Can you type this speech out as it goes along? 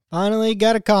Finally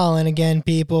got a call in again,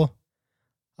 people.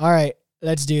 All right,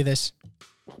 let's do this.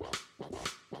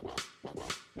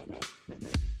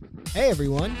 Hey,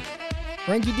 everyone.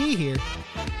 Frankie D here.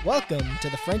 Welcome to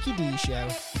the Frankie D Show.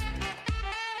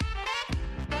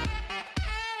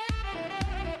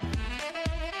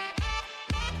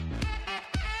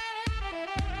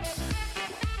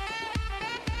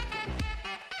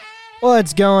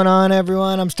 What's going on,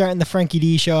 everyone? I'm starting the Frankie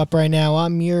D Show up right now.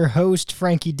 I'm your host,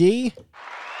 Frankie D.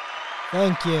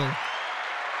 Thank you.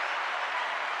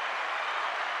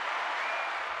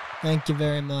 Thank you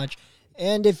very much.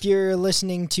 And if you're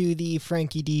listening to the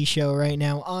Frankie D Show right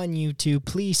now on YouTube,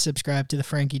 please subscribe to the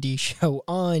Frankie D Show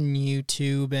on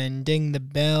YouTube and ding the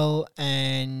bell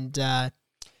and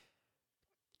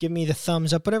give me the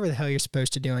thumbs up, whatever the hell you're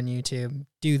supposed to do on YouTube.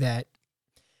 Do that.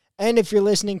 And if you're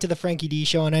listening to the Frankie D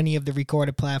Show on any of the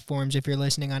recorded platforms, if you're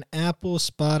listening on Apple,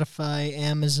 Spotify,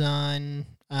 Amazon,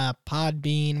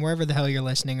 Podbean, wherever the hell you're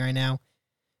listening right now,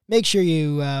 make sure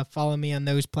you follow me on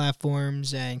those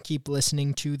platforms and keep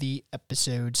listening to the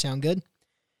episode. Sound good?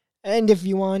 And if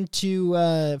you want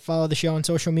to follow the show on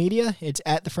social media, it's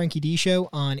at the Frankie D Show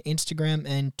on Instagram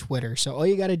and Twitter. So all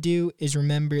you got to do is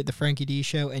remember the Frankie D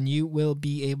Show, and you will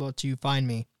be able to find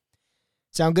me.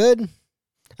 Sound good?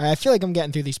 I feel like I'm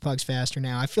getting through these plugs faster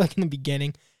now. I feel like in the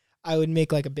beginning, I would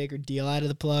make like a bigger deal out of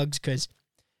the plugs because,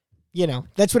 you know,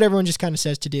 that's what everyone just kind of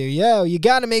says to do. Yo, you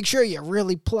got to make sure you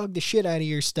really plug the shit out of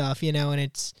your stuff, you know, and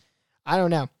it's, I don't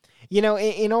know. You know,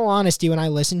 in all honesty, when I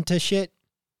listen to shit,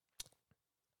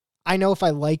 I know if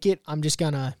I like it, I'm just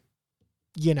going to,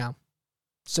 you know,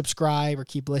 subscribe or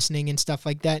keep listening and stuff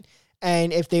like that.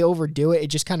 And if they overdo it, it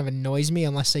just kind of annoys me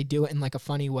unless they do it in like a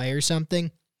funny way or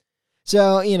something.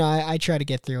 So, you know, I try to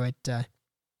get through it a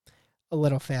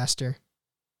little faster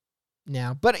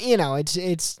now. But, you know,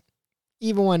 it's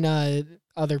even when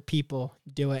other people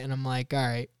do it and I'm like, all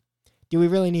right, do we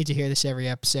really need to hear this every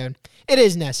episode? It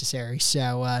is necessary.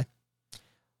 So,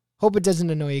 hope it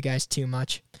doesn't annoy you guys too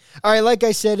much. All right, like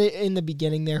I said in the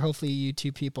beginning there, hopefully you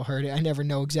two people heard it. I never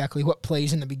know exactly what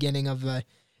plays in the beginning of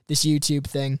this YouTube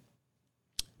thing.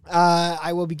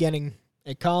 I will be getting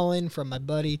a call in from my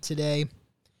buddy today,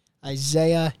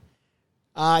 Isaiah.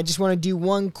 I just want to do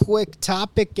one quick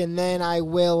topic and then I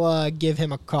will give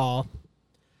him a call.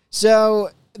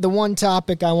 So the one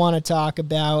topic I want to talk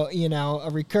about, you know, a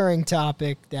recurring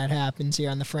topic that happens here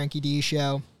on the Frankie D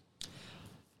Show.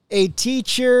 A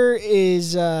teacher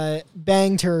is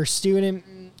banged her student.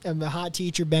 A hot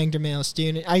teacher banged her male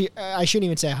student. I shouldn't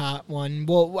even say hot one.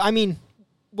 Well, I mean,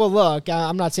 well, look,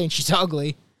 I'm not saying she's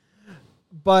ugly,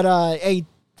 but a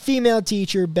female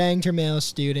teacher banged her male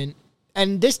student,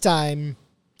 and this time,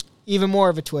 even more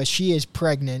of a twist, she is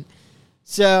pregnant.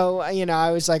 So, you know,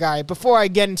 I was like, all right, before I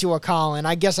get into a call-in,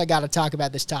 I guess I got to talk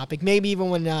about this topic. Maybe even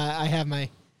when I have my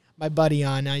buddy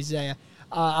on, Isaiah,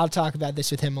 I'll talk about this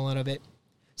with him a little bit.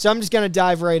 So I'm just going to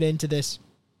dive right into this.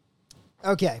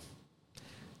 Okay.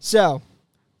 So,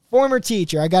 former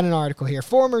teacher, I got an article here.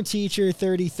 Former teacher,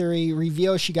 33,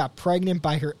 reveals she got pregnant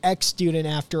by her ex-student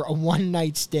after a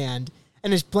one-night stand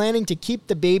and is planning to keep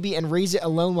the baby and raise it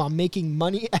alone while making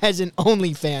money as an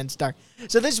OnlyFans star.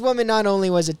 So this woman not only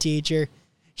was a teacher,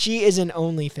 she is an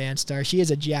OnlyFans star. She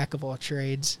is a jack of all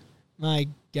trades. My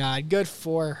God, good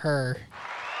for her.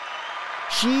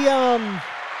 She,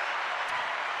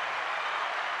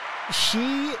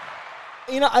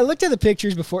 you know, I looked at the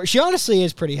pictures before. She honestly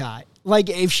is pretty hot. Like,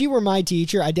 if she were my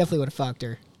teacher, I definitely would have fucked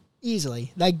her.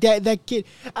 Easily. Like, that kid.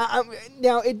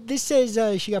 Now, this says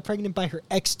she got pregnant by her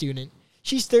ex-student.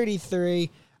 She's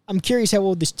 33. I'm curious how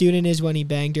old the student is when he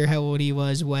banged her, how old he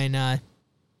was when,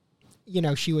 you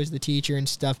know, she was the teacher and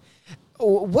stuff.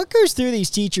 What goes through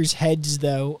these teachers' heads,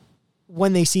 though,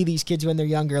 when they see these kids when they're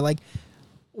younger? Like,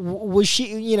 was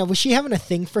she having a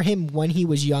thing for him when he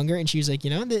was younger? And she was like,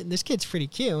 you know, this kid's pretty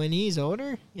cute and he's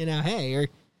older, you know, hey.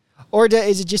 Or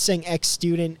is it just saying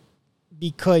ex-student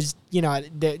because, you know,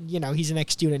 he's an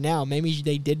ex-student now? Maybe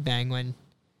they did bang when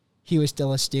he was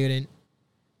still a student.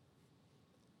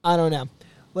 I don't know.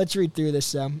 Let's read through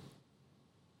this.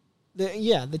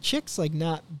 The chick's, like,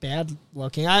 not bad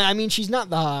looking. I mean, she's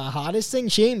not the hottest thing.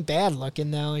 She ain't bad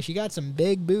looking, though. She got some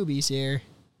big boobies here.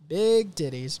 Big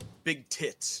titties. Big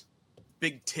tits.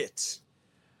 Big tits.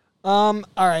 All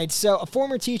right, so a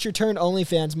former teacher turned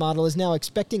OnlyFans model is now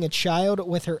expecting a child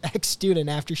with her ex-student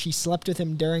after she slept with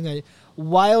him during a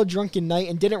wild drunken night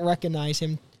and didn't recognize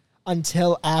him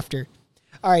until after.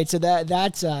 All right, so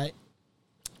that's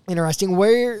interesting.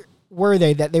 Where were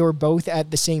they that they were both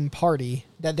at the same party,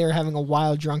 that they were having a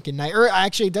wild drunken night? Or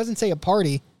actually, it doesn't say a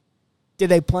party. Did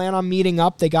they plan on meeting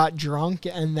up? They got drunk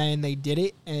and then they did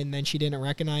it, and then she didn't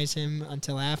recognize him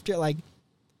until after? Like,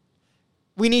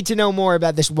 We need to know more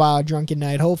about this wild drunken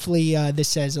night. Hopefully this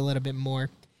says a little bit more.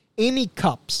 Amy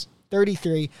Cups,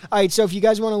 33. All right, so if you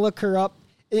guys want to look her up,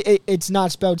 it's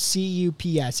not spelled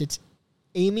C-U-P-S. It's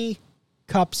Amy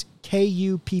Cups,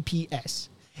 K-U-P-P-S.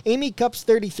 Amy Cups,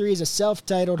 33, is a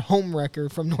self-titled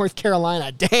homewrecker from North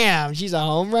Carolina. Damn, she's a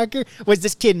homewrecker? Was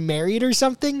this kid married or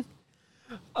something?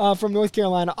 From North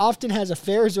Carolina, often has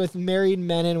affairs with married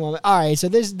men and women. All right, so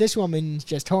this woman's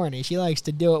just horny. She likes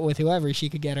to do it with whoever she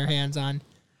could get her hands on.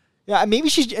 Yeah, maybe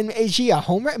is she a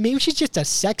homewrecker? Maybe she's just a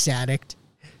sex addict.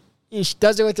 She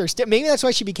does it with her maybe that's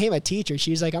why she became a teacher.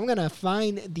 She's like, I'm gonna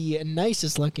find the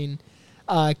nicest looking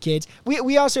kids.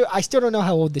 We also, I still don't know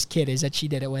how old this kid is that she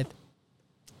did it with.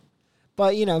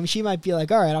 But, she might be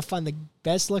like, all right, I'll find the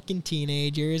best-looking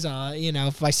teenagers.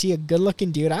 If I see a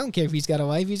good-looking dude, I don't care if he's got a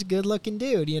wife, he's a good-looking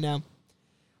dude,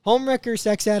 Homewrecker,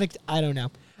 sex addict, I don't know.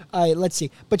 All right, let's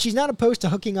see. But she's not opposed to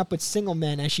hooking up with single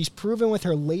men, as she's proven with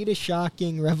her latest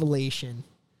shocking revelation.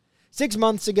 6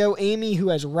 months ago, Amy, who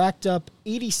has racked up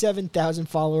 87,000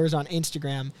 followers on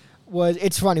Instagram,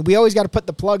 it's funny, we always got to put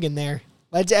the plug in there.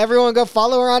 Let's everyone go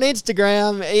follow her on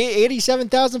Instagram.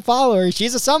 87,000 followers.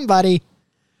 She's a somebody.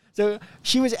 So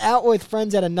she was out with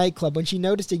friends at a nightclub when she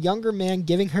noticed a younger man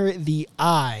giving her the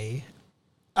eye.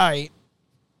 All right.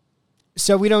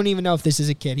 So we don't even know if this is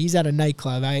a kid. He's at a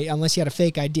nightclub, unless he had a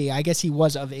fake ID. I guess he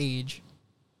was of age.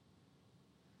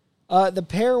 The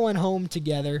pair went home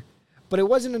together, but it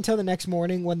wasn't until the next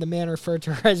morning when the man referred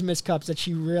to her as Miss Cups that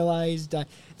she realized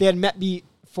they had met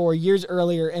before years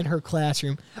earlier in her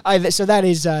classroom. So that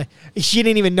is, she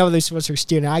didn't even know this was her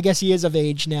student. I guess he is of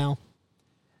age now.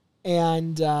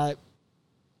 And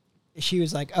she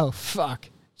was like, oh, fuck.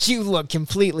 You look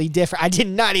completely different. I did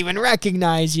not even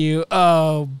recognize you.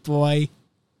 Oh, boy.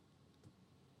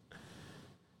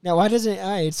 Now, why doesn't...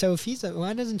 All right, so if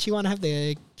why doesn't she want to have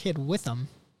the kid with him?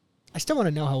 I still want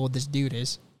to know how old this dude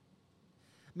is.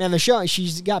 Man, the show,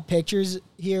 she's got pictures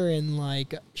here in,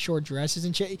 short dresses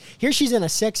and shit. Here she's in a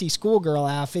sexy schoolgirl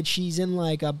outfit. She's in,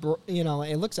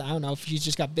 it looks, I don't know if she's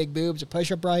just got big boobs, a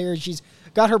push-up right here. She's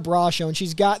got her bra showing.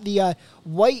 She's got the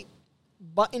white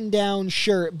button-down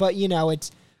shirt, but,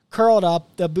 it's curled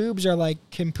up. The boobs are,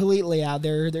 completely out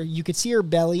there. You could see her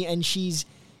belly, and she's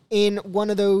in one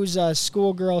of those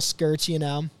schoolgirl skirts,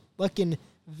 looking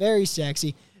very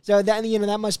sexy. So,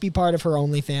 that must be part of her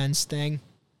OnlyFans thing.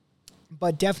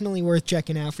 But definitely worth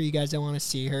checking out for you guys that want to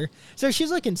see her. So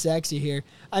she's looking sexy here.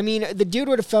 I mean, the dude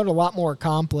would have felt a lot more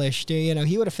accomplished. He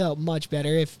would have felt much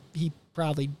better if he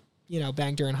probably,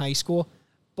 banged her in high school.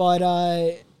 But,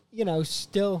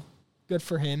 still good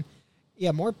for him.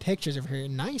 Yeah, more pictures of her.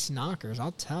 Nice knockers,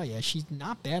 I'll tell you. She's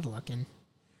not bad looking.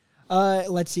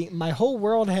 Let's see. My whole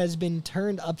world has been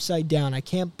turned upside down. I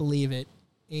can't believe it,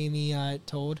 Amy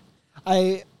told.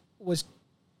 I was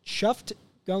chuffed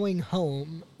going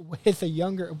home with a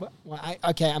younger...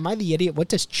 Okay, am I the idiot? What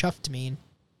does chuffed mean?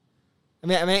 I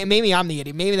mean, maybe I'm the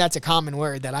idiot. Maybe that's a common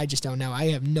word that I just don't know. I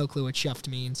have no clue what chuffed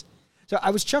means. So I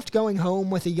was chuffed going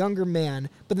home with a younger man,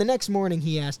 but the next morning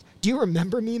he asked, do you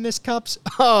remember me, Miss Cups?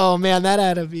 Oh, man, that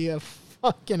had to be a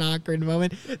fucking awkward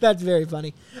moment. That's very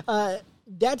funny.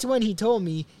 That's when he told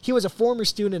me he was a former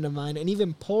student of mine and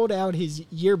even pulled out his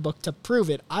yearbook to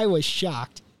prove it. I was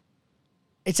shocked.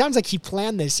 It sounds like he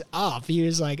planned this off. He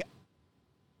was like,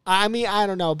 I mean, I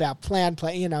don't know about plan,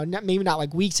 maybe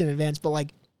not weeks in advance,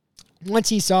 but once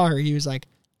he saw her, he was like,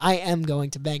 I am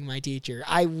going to bang my teacher.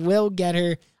 I will get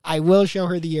her. I will show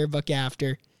her the yearbook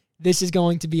after. This is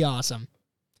going to be awesome.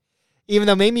 Even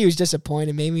though maybe he was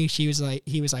disappointed. Maybe he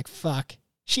was like, fuck,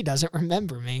 she doesn't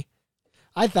remember me.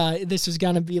 I thought this was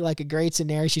going to be a great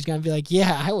scenario. She's going to be like,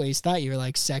 yeah, I always thought you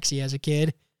were sexy as a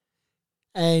kid.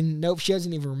 And nope, she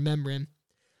doesn't even remember him.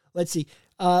 Let's see.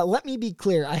 Let me be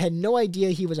clear. I had no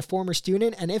idea he was a former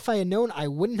student, and if I had known, I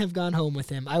wouldn't have gone home with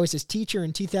him. I was his teacher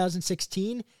in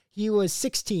 2016. He was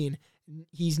 16.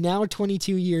 He's now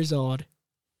 22 years old.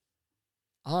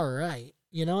 All right.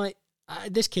 You know what?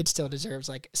 This kid still deserves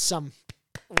some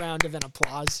round of an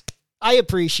applause. I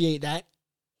appreciate that.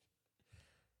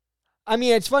 I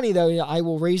mean, it's funny, though. I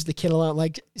will raise the kid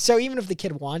alone. So even if the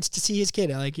kid wants to see his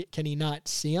kid, can he not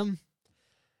see him?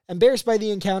 Embarrassed by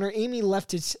the encounter, Amy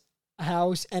left his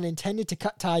house and intended to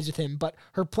cut ties with him, but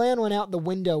her plan went out the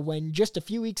window when just a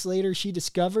few weeks later she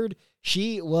discovered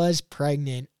she was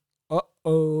pregnant.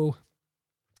 Uh-oh.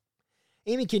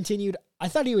 Amy continued, I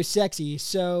thought he was sexy,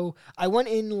 so I went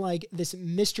in like this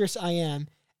mistress I am,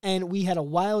 and we had a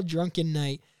wild drunken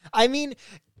night. I mean,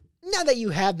 now that you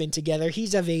have been together,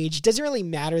 he's of age. Doesn't really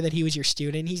matter that he was your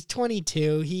student. He's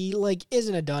 22. He is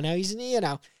an adult now. He's,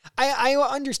 I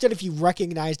understood if you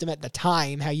recognized him at the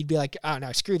time, how you'd be like, oh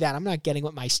no, screw that. I'm not getting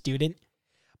with my student.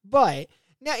 But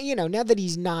now that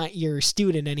he's not your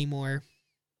student anymore,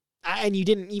 and you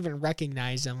didn't even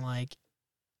recognize him, like,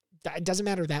 it doesn't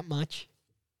matter that much.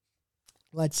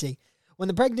 Let's see. When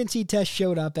the pregnancy test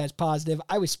showed up as positive,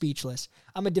 I was speechless.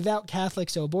 I'm a devout Catholic,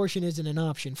 so abortion isn't an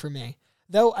option for me.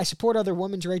 Though I support other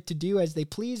women's right to do as they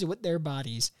please with their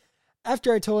bodies.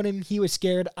 After I told him, he was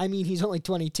scared. I mean, he's only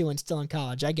 22 and still in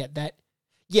college. I get that.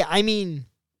 Yeah, I mean,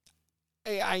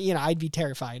 I'd be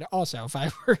terrified also if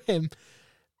I were him.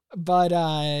 But,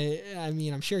 I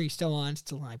mean, I'm sure he still wants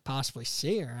to, like, possibly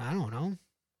see her. I don't know.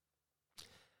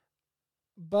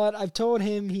 But I've told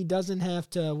him he doesn't have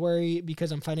to worry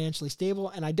because I'm financially stable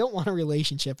and I don't want a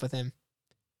relationship with him.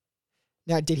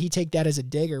 Now, did he take that as a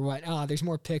dig or what? Oh, there's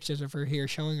more pictures of her here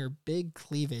showing her big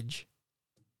cleavage.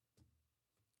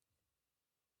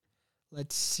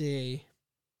 Let's see.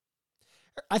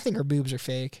 I think her boobs are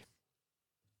fake.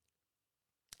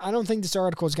 I don't think this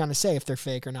article is going to say if they're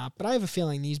fake or not, but I have a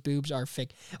feeling these boobs are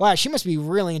fake. Wow, she must be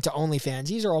really into OnlyFans.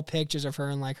 These are all pictures of her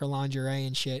in, like, her lingerie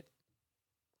and shit.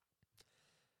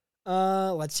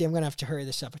 Let's see. I'm going to have to hurry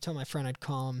this up. I told my friend I'd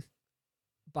call him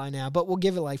by now, but we'll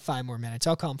give it like 5 more minutes.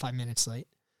 I'll call him 5 minutes late.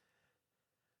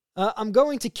 I'm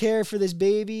going to care for this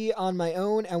baby on my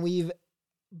own, and we've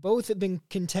both been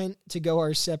content to go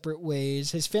our separate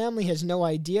ways. His family has no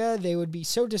idea. They would be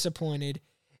so disappointed.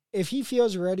 If he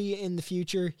feels ready in the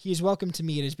future, he's welcome to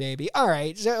meet his baby. All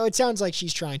right. So it sounds like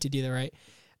she's trying to do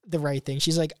the right thing.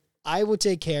 She's like, I will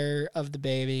take care of the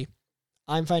baby.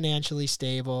 I'm financially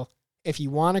stable. If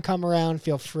you want to come around,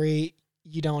 feel free.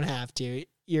 You don't have to.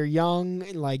 You're young,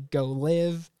 like, go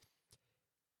live.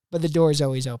 But the door is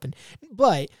always open.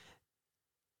 But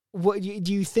what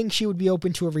do you think she would be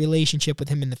open to a relationship with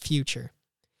him in the future?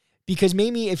 Because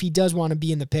maybe if he does want to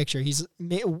be in the picture,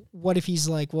 what if he's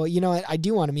like, well, you know what? I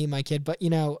do want to meet my kid, but,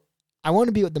 I want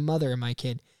to be with the mother of my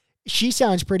kid. She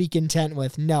sounds pretty content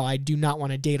with, no, I do not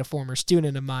want to date a former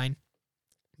student of mine.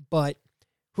 But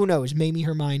who knows? Maybe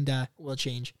her mind will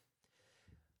change.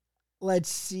 Let's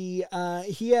see.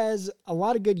 He has a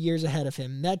lot of good years ahead of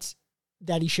him.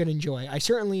 That he should enjoy. I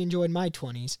certainly enjoyed my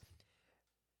 20s.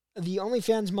 The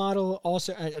OnlyFans model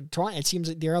also, it seems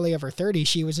like the early of her 30s,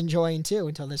 she was enjoying too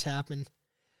until this happened.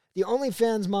 The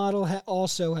OnlyFans model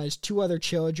also has 2 other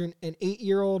children, an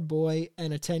 8-year-old boy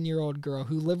and a 10-year-old girl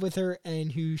who live with her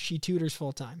and who she tutors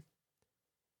full-time.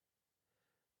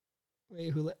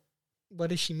 Wait, what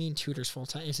does she mean tutors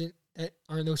full-time?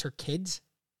 Aren't those her kids?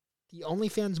 The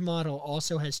OnlyFans model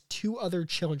also has 2 other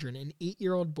children, an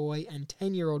 8-year-old boy and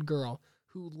 10-year-old girl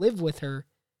who live with her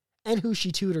and who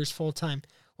she tutors full-time.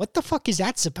 What the fuck is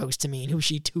that supposed to mean, who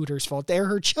she tutors full-time? They're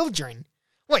her children.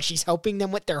 What, she's helping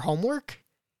them with their homework?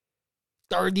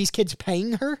 Are these kids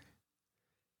paying her?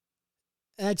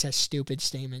 That's a stupid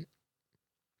statement.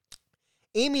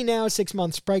 Amy, now 6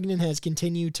 months pregnant, has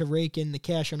continued to rake in the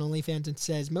cash on OnlyFans and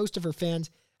says most of her fans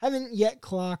haven't yet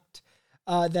clocked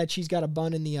that she's got a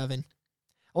bun in the oven.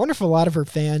 I wonder if a lot of her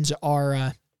fans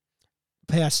are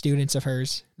past students of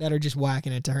hers that are just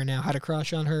whacking it to her now. Had a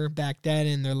crush on her back then,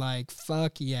 and they're like,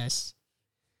 fuck yes.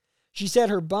 She said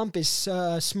her bump is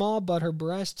small, but her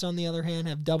breasts, on the other hand,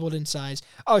 have doubled in size.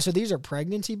 Oh, so these are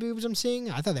pregnancy boobs I'm seeing?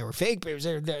 I thought they were fake boobs.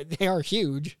 They are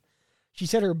huge. She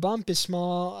said her bump is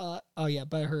small.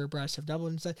 But her breasts have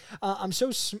doubled in size. I'm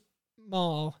so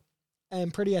small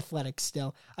and pretty athletic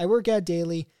still. I work out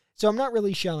daily, so I'm not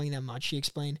really showing them much, she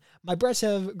explained. My breasts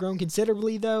have grown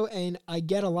considerably, though, and I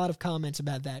get a lot of comments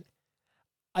about that.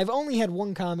 I've only had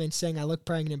one comment saying I look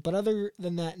pregnant, but other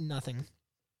than that, nothing.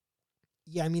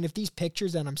 Yeah, I mean, if these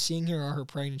pictures that I'm seeing here are her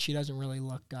pregnant, she doesn't really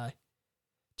look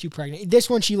too pregnant. This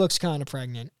one, she looks kind of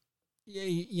pregnant,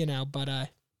 but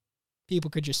people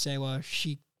could just say, well,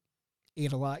 she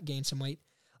ate a lot, gained some weight.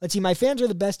 Let's see, my fans are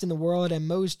the best in the world, and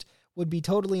most would be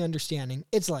totally understanding.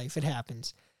 It's life. It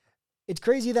happens. It's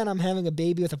crazy that I'm having a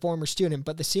baby with a former student,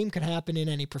 but the same could happen in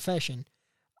any profession.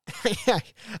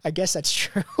 I guess that's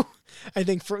true. I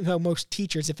think for most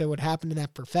teachers, if it would happen in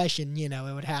that profession,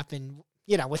 it would happen,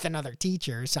 with another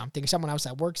teacher or something, someone else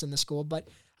that works in the school. But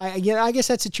I guess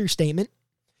that's a true statement.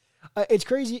 It's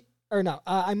crazy, or no,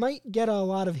 I might get a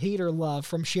lot of hate or love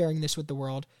from sharing this with the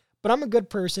world, but I'm a good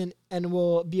person and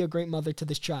will be a great mother to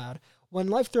this child. When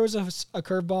life throws us a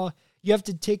curveball, you have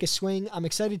to take a swing. I'm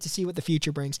excited to see what the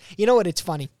future brings. You know what? It's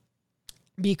funny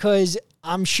because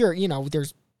I'm sure,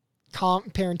 there's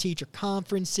parent-teacher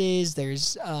conferences,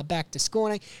 there's back to school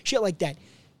night, shit like that.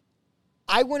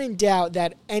 I wouldn't doubt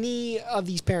that any of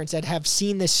these parents that have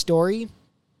seen this story,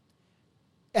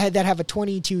 that have a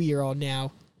 22-year-old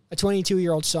now, a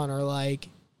 22-year-old son, are like,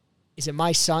 is it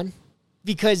my son?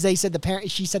 because they said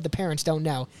she said the parents don't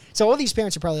know. So all these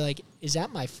parents are probably like, is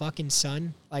that my fucking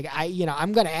son? Like,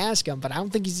 I'm going to ask him, but I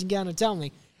don't think he's going to tell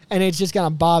me. And it's just going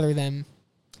to bother them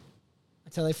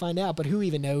until they find out. But who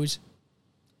even knows?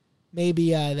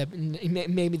 Maybe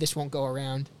maybe this won't go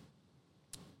around.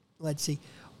 Let's see.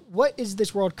 What is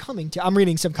this world coming to? I'm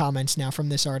reading some comments now from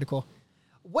this article.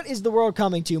 What is the world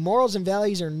coming to? Morals and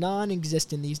values are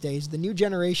non-existent these days. The new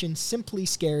generation simply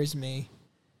scares me.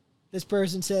 This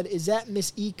person said, is that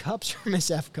Miss E Cups or Miss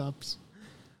F Cups?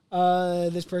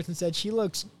 This person said, she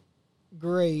looks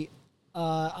great.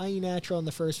 Eye natural in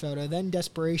the first photo. Then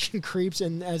desperation creeps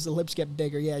in as the lips get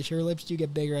bigger. Yeah, her lips do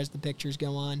get bigger as the pictures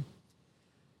go on.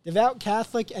 Devout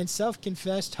Catholic and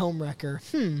self-confessed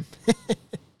homewrecker.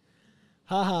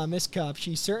 Haha, Miss Cup.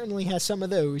 She certainly has some of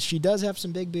those. She does have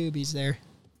some big boobies there.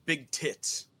 Big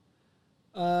tits.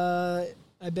 I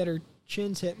bet her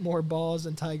chins hit more balls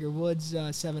than Tiger Woods'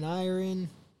 7 iron.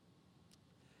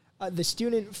 The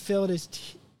student filled his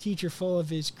teacher full of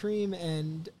his cream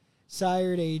and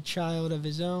sired a child of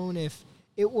his own. If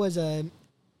it was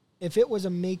a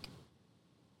make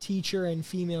teacher and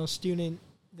female student,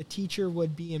 the teacher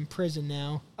would be in prison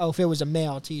now. Oh, if it was a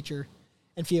male teacher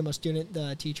and female student,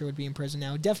 the teacher would be in prison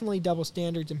now. Definitely double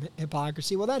standards and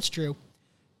hypocrisy. Well, that's true.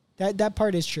 That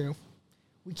part is true.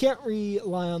 We can't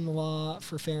rely on the law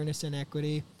for fairness and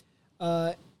equity.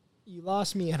 You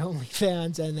lost me at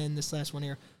OnlyFans, and then this last one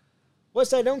here.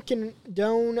 Whilst I don't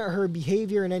condone her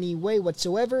behavior in any way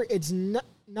whatsoever, it's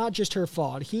not just her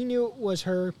fault. He knew it was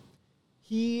her.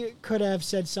 He could have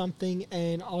said something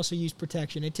and also used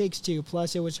protection. It takes two.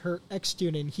 Plus, it was her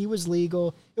ex-student. He was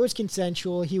legal. It was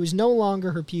consensual. He was no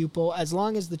longer her pupil. As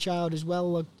long as the child is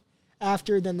well looked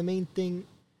after, then the main thing,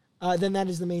 then that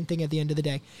is the main thing at the end of the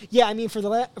day. Yeah, I mean, for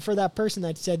that person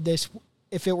that said this,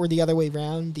 if it were the other way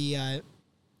around, the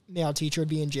male teacher would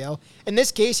be in jail. In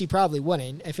this case, he probably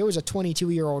wouldn't. If it was a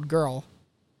 22-year-old girl,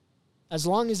 as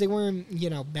long as they weren't,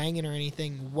 banging or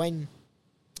anything when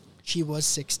she was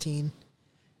 16.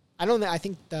 I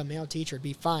think the male teacher would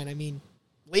be fine. I mean,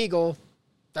 legal,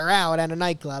 they're out at a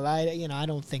nightclub. I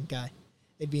don't think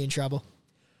they'd be in trouble.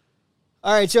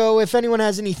 All right, so if anyone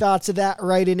has any thoughts of that,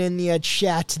 write it in the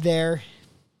chat there.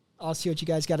 I'll see what you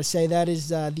guys got to say. That is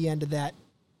the end of that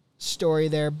story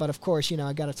there. But, of course,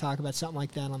 I got to talk about something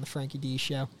like that on the Frankie D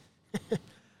show.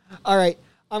 All right,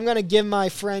 I'm going to give my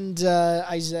friend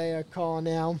Isaiah a call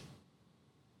now.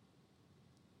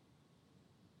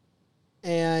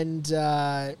 And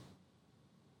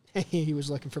he was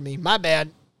looking for me. My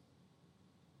bad.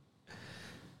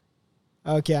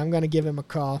 Okay, I'm going to give him a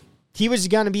call. He was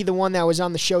going to be the one that was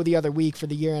on the show the other week for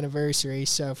the year anniversary,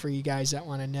 so for you guys that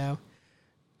want to know.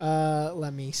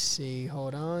 Let me see.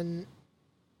 Hold on.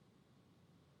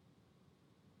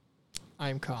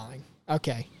 I'm calling.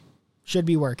 Okay. Should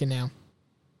be working now.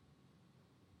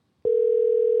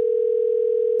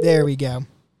 There we go.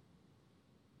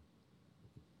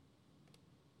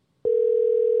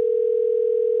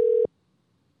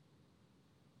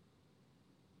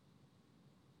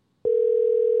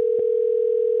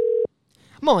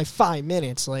 I'm only 5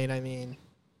 minutes late, I mean.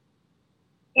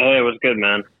 Hey, what's good,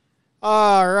 man?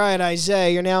 All right,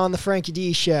 Isaiah, you're now on the Frankie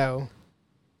D show.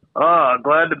 Oh,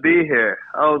 glad to be here.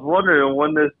 I was wondering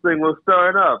when this thing was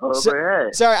starting up. I was like, hey.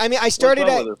 Sorry, I mean, I started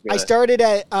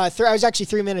at I was actually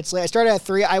 3 minutes late. I started at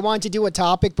 3. I wanted to do a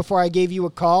topic before I gave you a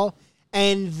call,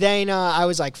 and then I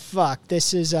was like, fuck,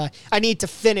 this is, I need to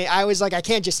finish. I was like, I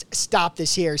can't just stop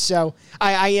this here, so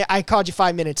I called you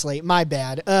 5 minutes late. My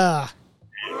bad. Ugh.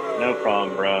 No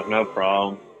problem, bro. No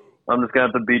problem. I'm just going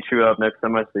to have to beat you up next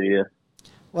time I see you.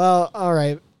 Well, all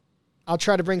right. I'll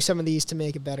try to bring some of these to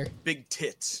make it better. Big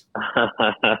tits.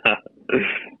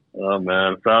 Oh,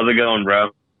 man. So how's it going, bro?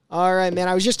 All right, man.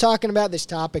 I was just talking about this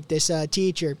topic, this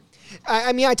teacher.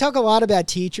 I mean, I talk a lot about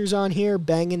teachers on here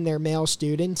banging their male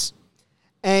students.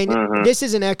 And this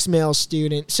is an ex-male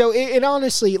student. So it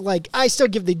honestly, like, I still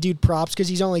give the dude props because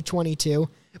he's only 22.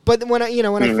 But when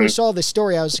I first saw this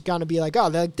story, I was going to be like, oh,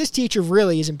 this teacher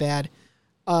really isn't bad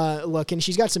looking.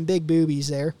 She's got some big boobies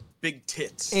there. Big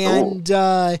tits. And,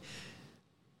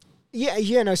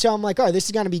 yeah, so I'm like, oh, this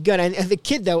is going to be good. And the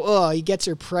kid, though, he gets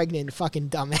her pregnant, fucking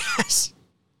dumbass.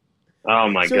 Oh,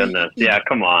 my goodness. Yeah,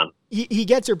 come on. He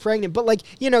gets her pregnant. But, like,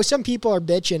 some people are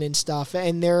bitching and stuff.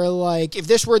 And they're like, if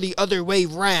this were the other way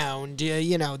round,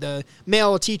 the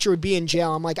male teacher would be in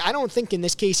jail. I'm like, I don't think in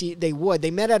this case they would.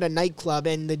 They met at a nightclub,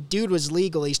 and the dude was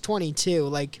legal. He's 22.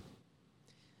 Like,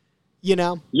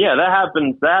 Yeah, that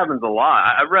happens a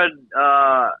lot. I read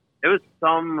it was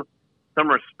some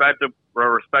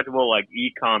respectable like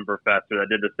econ professor that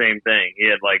did the same thing. He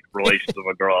had like relations with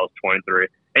a girl I was 23.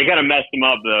 And he kind of messed him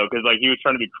up though, because like he was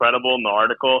trying to be credible in the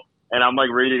article, and I'm like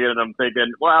reading it and I'm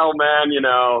thinking, well, man, you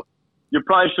know, you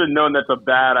probably should have known that's a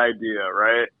bad idea,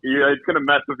 right? It's gonna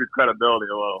mess with your credibility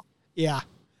a little. Yeah,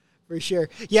 for sure.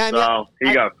 Yeah, I mean,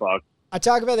 he got fucked. I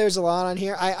talk about there's a lot on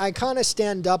here. I kind of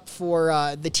stand up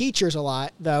for the teachers a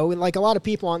lot, though. Like, a lot of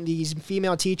people want these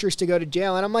female teachers to go to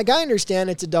jail, and I'm like, I understand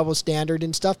it's a double standard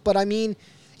and stuff, but I mean,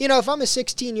 you know, if I'm a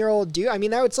 16-year-old dude, I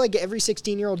mean, that was like every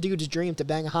 16-year-old dude's dream to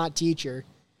bang a hot teacher.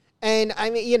 And I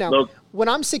mean, you know, when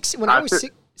I was 16, you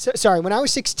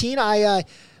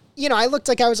know, I looked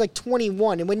like I was like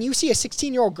 21, and when you see a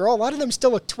 16-year-old girl, a lot of them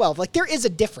still look 12. Like, there is a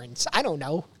difference. I don't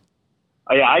know.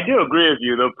 Yeah, I do agree with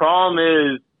you. The problem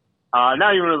is,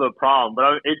 not even the problem,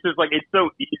 but it's just like, it's so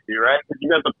easy, right? Because you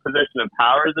got the position of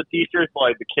power as a teacher, so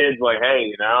like the kids like,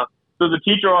 hey, you know. So the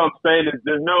teacher, all I'm saying is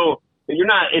you're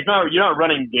not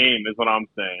running game, is what I'm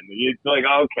saying. It's like,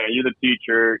 okay, you're the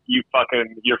teacher, you're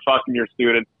fucking your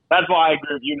student. That's why I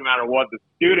agree with you. No matter what, the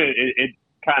student, it's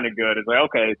kind of good. It's like,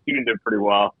 okay, the student did pretty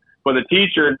well, but the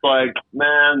teacher, it's like,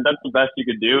 man, that's the best you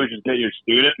could do is just get your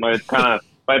student. Like, it's kind of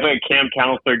like a camp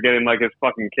counselor getting like his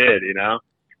fucking kid, you know?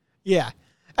 Yeah.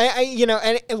 I you know,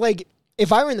 and like,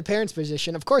 if I were in the parents'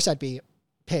 position, of course I'd be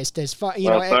pissed as fuck.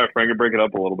 Sorry, Frankie, break it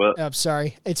up a little bit. I'm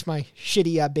sorry. It's my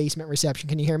shitty basement reception.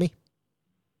 Can you hear me?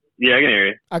 Yeah, I can hear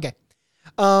you. Okay.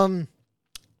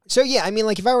 So yeah, I mean,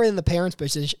 like, if I were in the parents'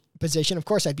 position, of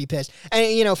course I'd be pissed.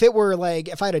 And, you know, if it were like,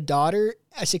 if I had a daughter,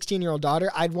 a 16-year-old daughter,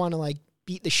 I'd want to like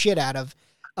beat the shit out of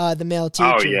the male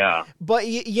teacher. Oh yeah. But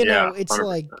you know, it's 100%.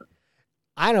 Like,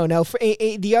 I don't know. For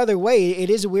the other way, it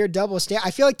is a weird double standard.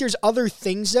 I feel like there's other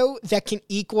things though that can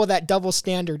equal that double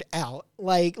standard out.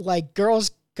 Like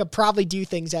girls could probably do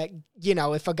things that, you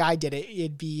know, if a guy did it,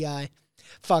 it'd be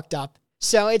fucked up.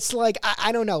 So it's like,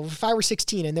 I don't know. If I were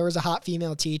 16 and there was a hot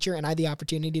female teacher and I had the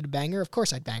opportunity to bang her, of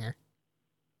course I'd bang her.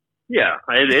 Yeah,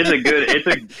 it's a good.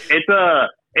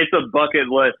 It's a bucket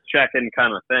list checking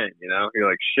kind of thing. You know, you're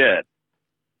like, shit,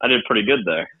 I did pretty good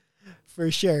there.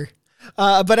 For sure.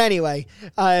 But anyway,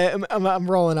 I'm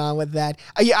rolling on with that.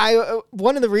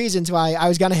 One of the reasons why I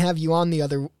was going to have you on the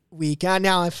other week,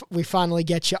 now if we finally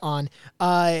get you on.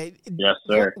 Yes,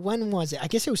 sir. When was it? I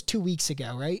guess it was 2 weeks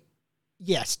ago, right?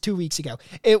 Yes, 2 weeks ago.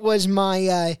 It was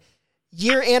my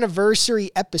year anniversary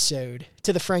episode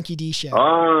to the Frankie D show.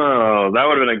 Oh, that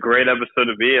would have been a great episode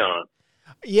to be on.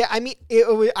 Yeah, I mean,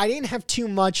 I didn't have too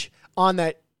much on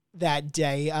that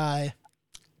day.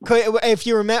 If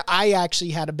you remember, I actually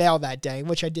had a bail that day,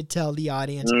 which I did tell the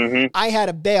audience. Mm-hmm. I had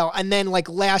a bail, and then like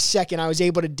last second, I was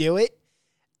able to do it.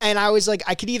 And I was like,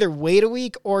 I could either wait a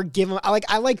week or give them.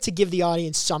 I like to give the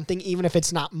audience something, even if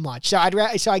it's not much. So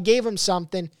I gave them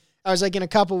something. I was like, in a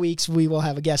couple weeks, we will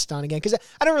have a guest on again, because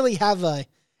I don't really have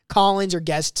call-ins or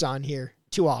guests on here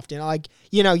too often. Like,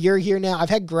 you know, you're here now.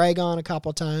 I've had Greg on a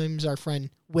couple times, our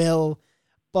friend Will,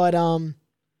 but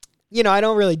you know, I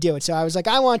don't really do it. So I was like,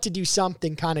 I want to do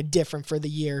something kind of different for the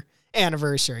year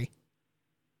anniversary.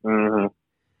 Mm-hmm.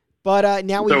 But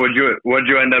now So what'd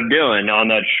you end up doing on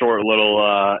that short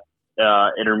little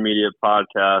intermediate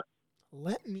podcast?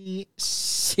 Let me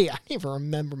see. I don't even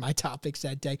remember my topics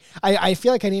that day. I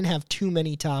feel like I didn't have too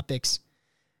many topics.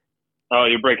 Oh,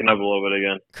 you're breaking up a little bit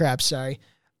again. Crap, sorry.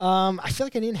 I feel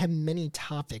like I didn't have many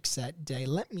topics that day.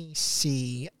 Let me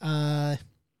see.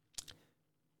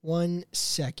 1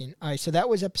 second. All right, so that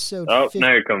was episode 50.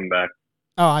 Now you're coming back.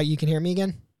 Oh, you can hear me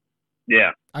again?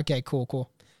 Yeah. Okay,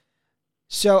 cool.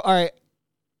 So, all right.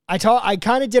 I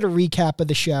kind of did a recap of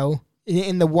the show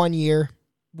in the 1 year,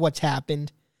 what's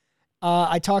happened.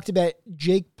 I talked about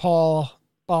Jake Paul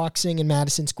boxing in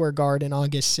Madison Square Garden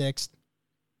August 6th.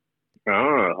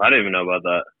 Oh, I didn't even know about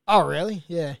that. Oh, really?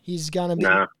 Yeah, he's gonna be.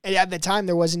 Nah. At the time,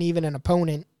 there wasn't even an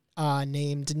opponent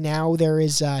named. Now there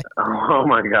is. Oh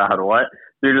my God! What?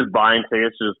 You're just buying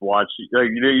tickets to just watch? Like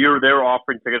they were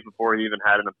offering tickets before he even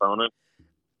had an opponent.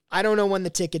 I don't know when the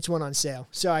tickets went on sale,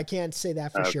 so I can't say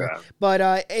that for sure.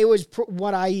 But it was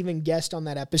what I even guessed on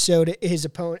that episode. His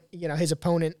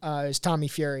opponent, is Tommy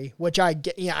Fury, which I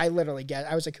get. Yeah, I literally get.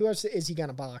 I was like, who else is he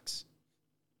gonna box?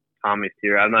 Tommy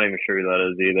Fury. I'm not even sure who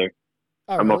that is either.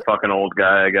 Oh, I'm really? a fucking old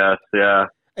guy, I guess. Yeah.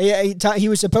 Yeah, he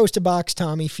was supposed to box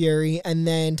Tommy Fury, and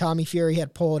then Tommy Fury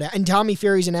had pulled out. And Tommy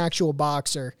Fury's an actual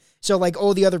boxer. So, like,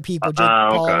 all the other people Jake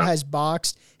Paul has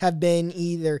boxed have been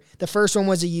either... The first one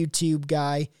was a YouTube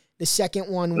guy. The second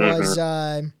one was...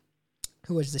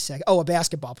 who was the second? Oh, a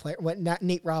basketball player.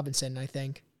 Nate Robinson, I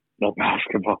think. No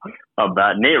basketball.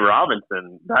 Nate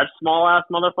Robinson. That small-ass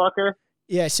motherfucker?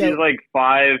 Yeah, so he's like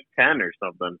 5'10" or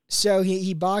something. So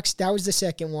he boxed. That was the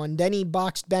second one. Then he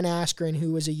boxed Ben Askren,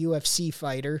 who was a UFC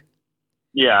fighter.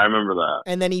 Yeah, I remember that.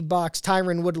 And then he boxed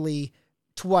Tyron Woodley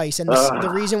twice. And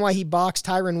the reason why he boxed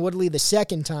Tyron Woodley the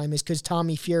second time is because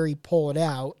Tommy Fury pulled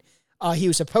out. He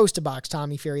was supposed to box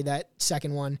Tommy Fury that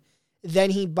second one.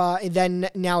 Then Then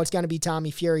now it's going to be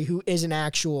Tommy Fury, who is an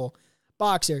actual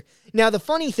boxer. Now the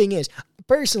funny thing is,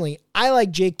 personally, I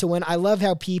like Jake to win. I love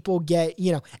how people get,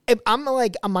 I'm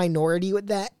like a minority with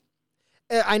that.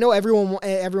 I know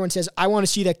everyone says, I want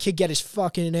to see that kid get his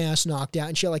fucking ass knocked out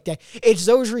and shit like that. It's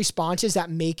those responses that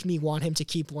make me want him to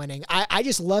keep winning. I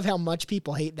just love how much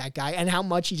people hate that guy and how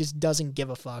much he just doesn't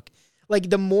give a fuck. Like,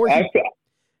 the more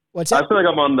what's that? I feel like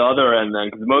I'm on the other end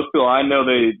then, because most people I know,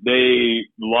 they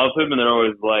love him, and they're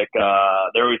always like,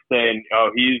 they're always saying, oh,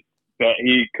 he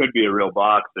could be a real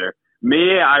boxer.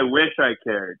 Me, I wish I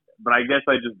cared, but I guess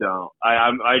I just don't.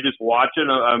 I just watch it.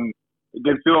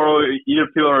 People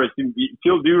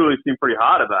do really seem pretty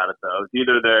hot about it though. It's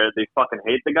either they fucking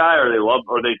hate the guy, or they love,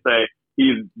 or they say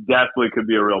he definitely could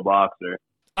be a real boxer.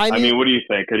 I mean, what do you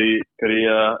think? Could he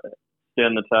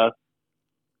stand the test?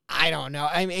 I don't know.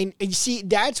 I mean, you see,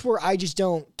 that's where I just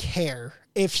don't care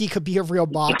if he could be a real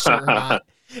boxer or not.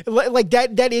 Like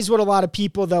that is what a lot of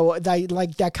people though,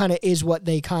 that kind of is what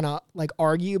they kind of like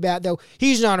argue about though.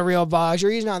 He's not a real boxer.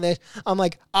 He's not this. I'm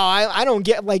like, oh, I don't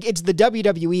get, like, it's the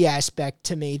WWE aspect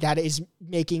to me that is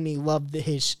making me love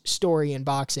his story in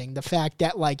boxing. The fact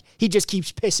that, like, he just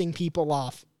keeps pissing people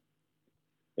off.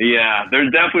 Yeah,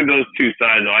 there's definitely those two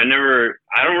sides though. I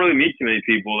don't really meet too many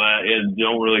people that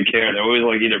don't really care. They're always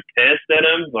like either pissed at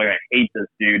him, like, I hate this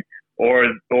dude, or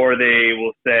they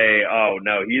will say, oh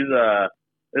no,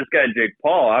 this guy Jake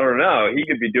Paul, I don't know, he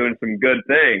could be doing some good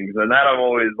things, and that I'm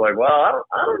always like, well, I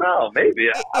don't know, maybe.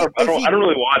 I don't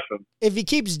really watch him. If he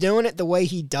keeps doing it the way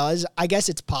he does, I guess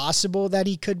it's possible that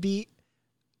he could be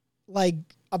like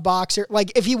a boxer.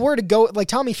 Like, if he were to go, like,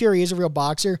 Tommy Fury is a real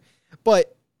boxer,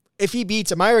 but if he beats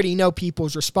him, I already know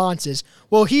people's responses.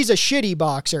 Well, he's a shitty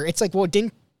boxer. It's like, well,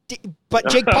 but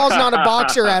Jake Paul's not a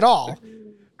boxer at all.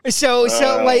 So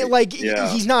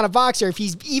he's not a boxer. If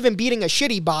he's even beating a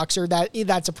shitty boxer,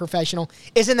 that's a professional.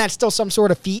 Isn't that still some sort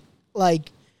of feat?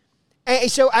 Like,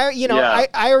 so I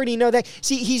already know that.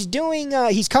 See, he's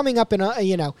coming up in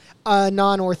an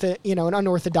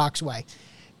unorthodox way.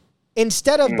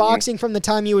 Instead of boxing from the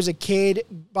time he was a kid,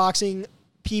 boxing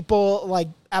people like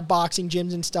at boxing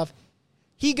gyms and stuff,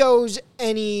 he goes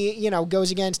and he goes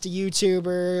against a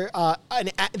YouTuber,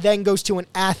 then goes to an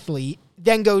athlete,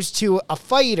 then goes to a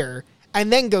fighter,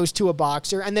 and then goes to a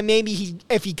boxer, and then maybe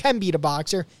if he can beat a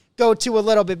boxer, go to a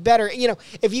little bit better.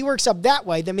 If he works up that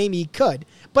way, then maybe he could.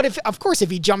 But if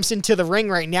he jumps into the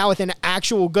ring right now with an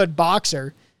actual good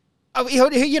boxer,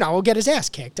 he'll get his ass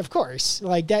kicked, of course.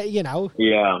 Like that, Yeah.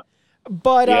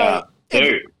 But yeah.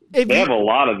 They have a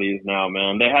lot of these now,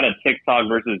 man. They had a TikTok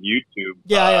versus YouTube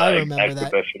I remember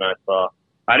exhibition that. I saw.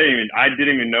 I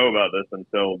didn't even know about this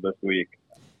until this week.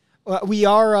 We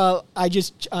are, I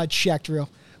just checked real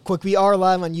quick. We are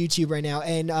live on YouTube right now,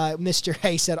 and Mr.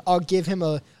 Hay said, I'll give him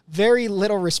a very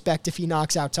little respect if he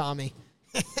knocks out Tommy.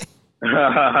 Yeah,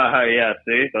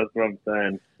 see? That's what I'm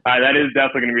saying. That is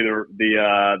definitely going to be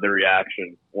the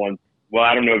reaction. Well,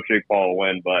 I don't know if Jake Paul will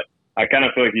win, but I kind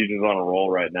of feel like he's just on a roll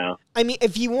right now. I mean,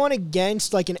 if he won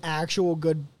against, like, an actual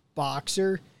good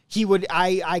boxer, he would.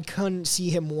 I couldn't see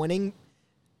him winning.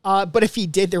 But if he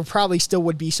did, there probably still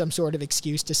would be some sort of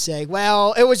excuse to say,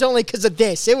 well, it was only because of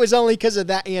this. It was only because of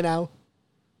that, Yeah,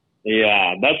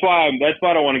 that's why I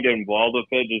don't want to get involved with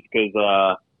it, just because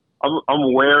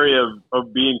I'm wary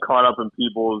of being caught up in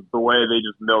the way they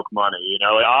just milk money.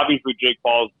 Like, obviously Jake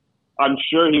Paul's, I'm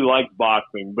sure he likes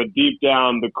boxing, but deep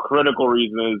down the critical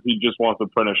reason is he just wants to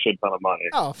print a shit ton of money.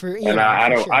 Oh, I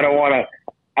don't want to.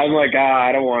 I'm like,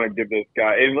 I don't want to give this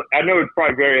guy. I know it's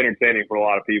probably very entertaining for a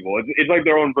lot of people. It's like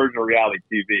their own version of reality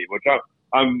TV, which I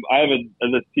have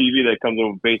this TV that comes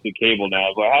with basic cable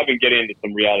now, so I have been getting into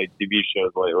some reality TV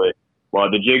shows lately.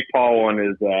 Well, the Jake Paul one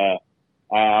is,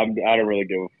 I don't really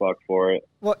give a fuck for it.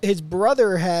 Well, his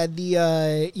brother had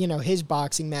his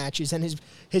boxing matches, and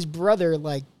his brother,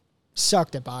 like,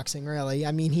 sucked at boxing, really.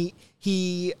 I mean,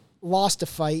 he lost a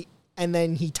fight, and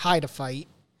then he tied a fight,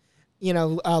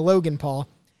 Logan Paul.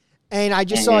 And I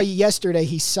just saw yesterday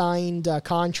he signed a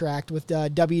contract with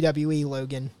WWE,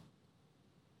 Logan.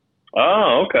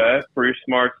 Oh, okay. Pretty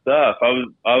smart stuff. I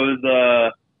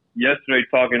was yesterday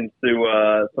talking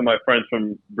to some of my friends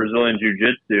from Brazilian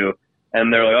Jiu-Jitsu,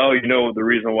 and they're like, oh, the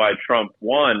reason why Trump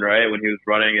won, right, when he was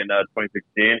running in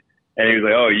 2016? And he was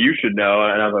like, oh, you should know.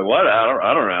 And I was like, what?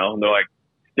 I don't know. And they're like,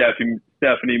 Stephanie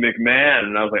McMahon.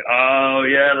 And I was like, oh,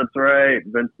 yeah, that's right.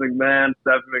 Vince McMahon,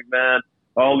 Stephanie McMahon,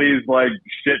 all these, like,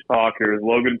 shit talkers,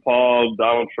 Logan Paul,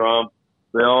 Donald Trump,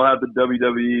 they all have the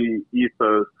WWE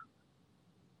ethos.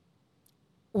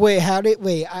 Wait,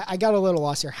 I got a little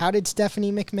lost here. How did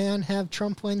Stephanie McMahon have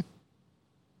Trump win?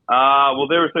 Well,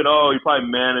 they were saying, oh, he probably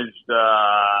managed,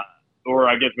 or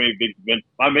I guess maybe Vince.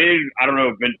 I don't know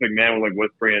if Vince McMahon was like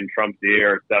whispering in Trump's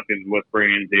ear, or Stephanie's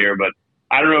whispering in his ear, but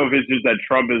I don't know if it's just that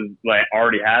Trump is like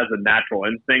already has a natural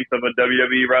instinct of a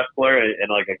WWE wrestler and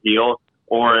like a heel,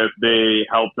 or if they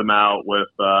helped him out with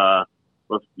not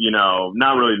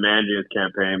really managing his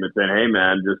campaign, but saying, hey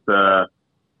man, just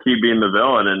keep being the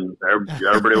villain, and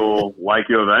everybody will like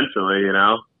you eventually, you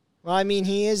know. Well, I mean,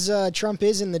 Trump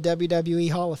is in the WWE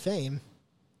Hall of Fame.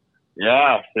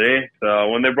 Yeah, see? So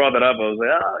when they brought that up, I was like,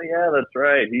 oh, yeah, that's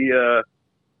right.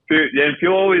 And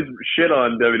people always shit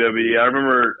on WWE. I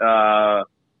remember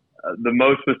the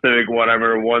most specific one, I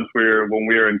remember once when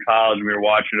we were in college, we were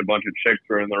watching a bunch of chicks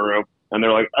were in the room, and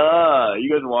they're like,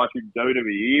 you guys are watching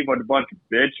WWE? What a bunch of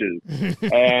bitches.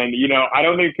 And, I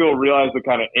don't think people realize the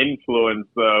kind of influence,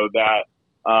 though, that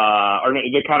or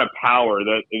the kind of power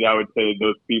that I would say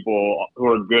those people who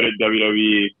are good at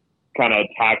WWE kind of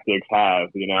tactics have,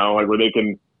 like where they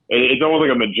can, it's almost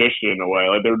like a magician in a way.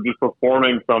 Like they're just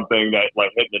performing something that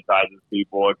like hypnotizes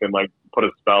people. It can like put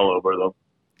a spell over them.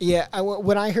 Yeah.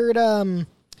 When I heard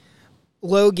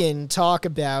Logan talk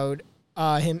about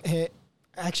him,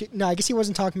 actually, no, I guess he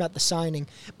wasn't talking about the signing,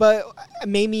 but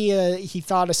maybe he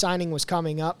thought a signing was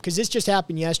coming up because this just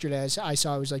happened yesterday. As I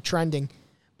saw it was like trending.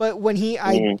 But when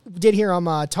I did hear him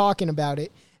talking about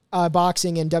it,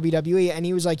 boxing and WWE, and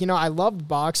he was like, I loved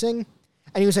boxing,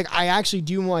 and he was like, I actually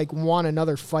do like want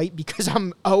another fight because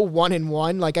I'm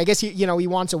 1-1. Like, I guess he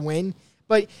wants a win,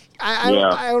 but I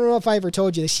don't know if I ever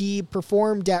told you this. He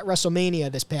performed at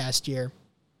WrestleMania this past year,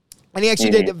 and he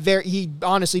actually he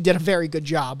honestly did a very good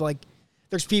job. Like,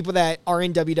 there's people that are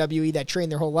in WWE that train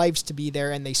their whole lives to be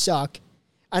there, and they suck.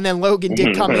 And then Logan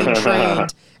did come in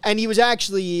trained, and he was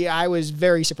actually, I was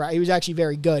very surprised. He was actually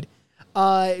very good.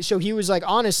 So he was like,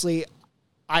 honestly,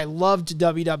 I loved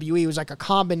WWE. It was like a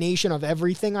combination of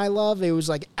everything I love. It was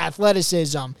like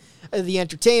athleticism, the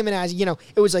entertainment,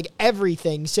 it was like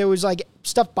everything. So it was like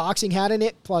stuff boxing had in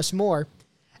it plus more.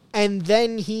 And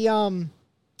then he,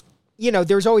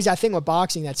 there's always that thing with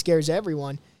boxing that scares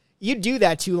everyone. You do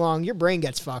that too long, your brain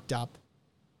gets fucked up.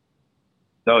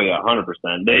 Oh, yeah, 100%.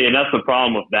 And that's the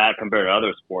problem with that compared to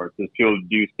other sports is people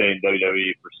do stay in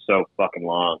WWE for so fucking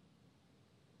long.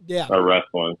 Yeah. Or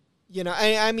wrestling.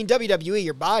 I mean, WWE,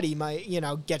 your body might,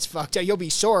 gets fucked up. You'll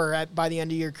be sore by the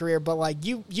end of your career, but like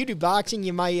you do boxing,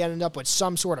 you might end up with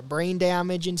some sort of brain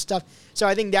damage and stuff. So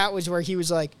I think that was where he was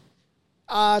like,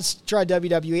 let's try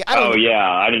WWE.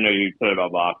 I didn't know you said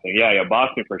about boxing. Yeah,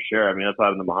 boxing for sure. I mean, that's what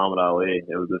happened to Muhammad Ali.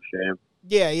 It was a shame.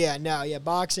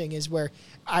 Boxing is where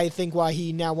I think why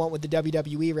he now went with the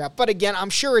WWE route. But again,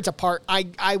 I'm sure it's a part.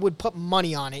 I would put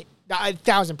money on it,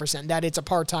 1,000% that it's a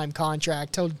part-time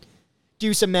contract. He'll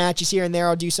do some matches here and there.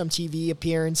 I'll do some TV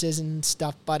appearances and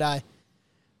stuff. But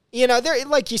they're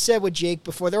like you said with Jake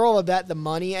before. They're all about the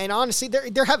money, and honestly,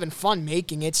 they're having fun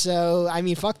making it. So I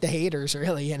mean, fuck the haters,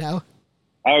 really. Oh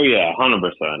yeah,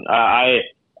 100%.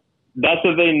 That's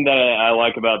the thing that I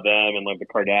like about them and like the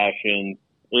Kardashians.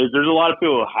 Is there's a lot of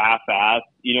people who half-ass,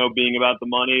 being about the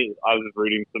money. I was just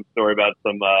reading some story about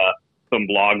some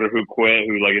blogger who quit,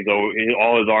 who like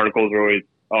all his articles are always,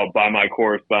 buy my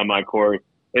course.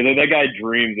 And then that guy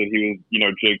dreams that he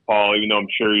was, Jake Paul, even though I'm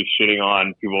sure he's shitting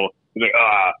on people. He's like,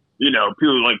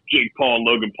 people like Jake Paul and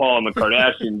Logan Paul and the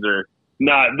Kardashians they're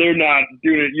not doing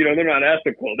it, they're not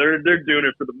ethical. They're doing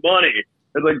it for the money.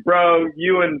 It's like, bro,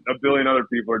 you and a billion other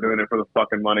people are doing it for the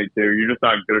fucking money too. You're just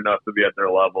not good enough to be at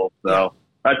their level. So. Yeah.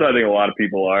 That's what I think a lot of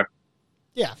people are.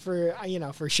 Yeah,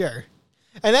 for sure.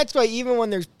 And that's why even when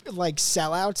there's like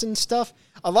sellouts and stuff,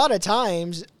 a lot of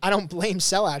times I don't blame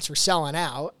sellouts for selling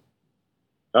out.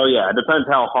 Oh yeah, it depends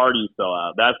how hard you sell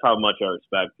out. That's how much I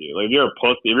respect you. Like if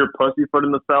you're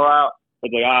pussyfooting the sellout,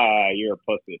 it's like you're a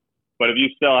pussy. But if you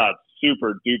sell out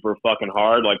super duper fucking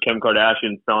hard, like Kim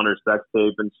Kardashian selling her sex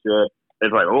tape and shit,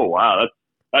 it's like, oh wow,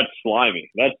 that's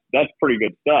slimy. That's pretty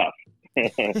good stuff.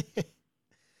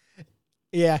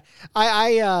 Yeah,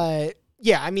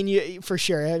 I mean, for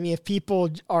sure. I mean, if people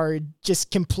are just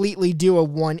completely do a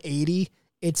 180,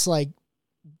 it's like,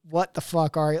 what the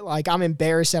fuck I'm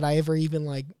embarrassed that I ever even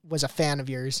like was a fan of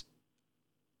yours.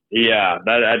 Yeah,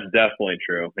 that's definitely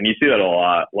true. And you see that a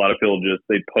lot. A lot of people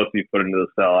they pussyfoot into the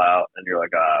sellout and you're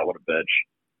like, what a bitch.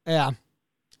 Yeah,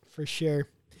 for sure.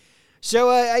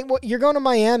 So you're going to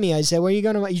Miami, I said. Where are you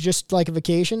going to? You just like a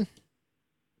vacation?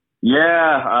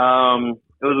 Yeah,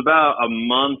 it was about a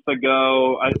month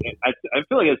ago. I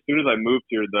feel like as soon as I moved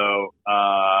here, though,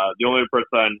 the only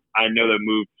person I know that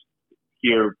moved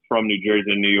here from New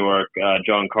Jersey and New York,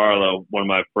 John Carlo, one of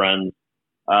my friends,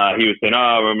 he was saying,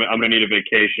 "Oh, I'm going to need a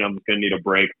vacation. I'm just going to need a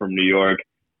break from New York."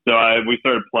 So we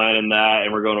started planning that,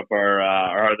 and we're going with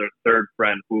our other third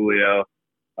friend, Julio.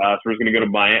 So we're just going to go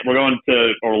to Miami. We're going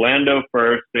to Orlando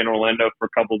first, stay in Orlando for a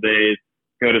couple days,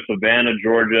 go to Savannah,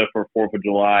 Georgia for 4th of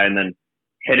July, and then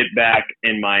hit it back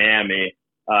in Miami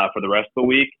for the rest of the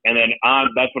week. And then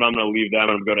that's when I'm going to leave them. I'm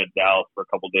going to go to Dallas for a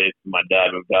couple days. My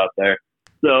dad moved out there.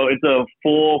 So it's a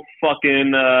full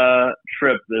fucking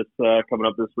trip this coming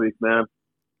up this week, man.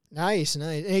 Nice.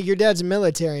 Hey, your dad's a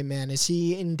military man. Is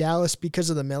he in Dallas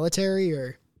because of the military,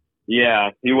 or?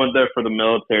 Yeah, he went there for the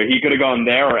military. He could have gone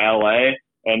there or LA.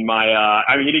 And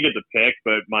he didn't get to pick,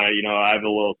 but I have a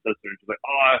little sister. She's like,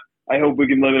 "Oh, I hope we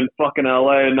can live in fucking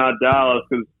LA and not Dallas,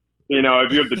 because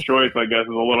if you have the choice, I guess, as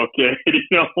a little kid, you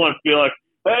don't want to feel like,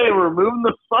 hey, we're moving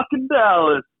to fucking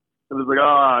Dallas." And it's like,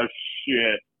 oh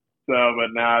shit. So,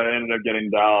 but now I ended up getting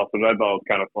Dallas, which I thought was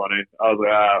kind of funny. I was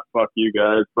like, fuck you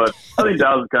guys. But I think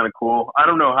Dallas is kind of cool. I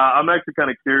don't know how. I'm actually kind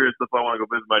of curious if I want to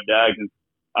go visit my dad, because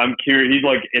I'm curious. He's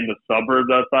like in the suburbs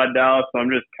outside Dallas, so I'm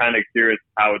just kind of curious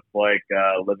how it's like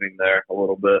living there a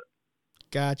little bit.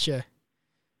 Gotcha.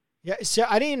 Yeah, so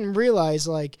I didn't realize,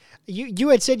 like, you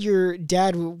had said your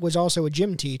dad was also a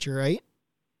gym teacher, right?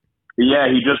 Yeah,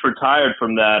 he just retired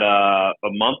from that a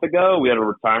month ago. We had a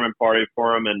retirement party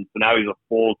for him, and so now he's a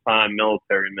full-time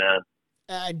military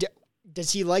man.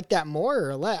 Does he like that more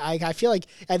or less? I feel like...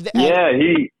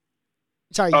 he...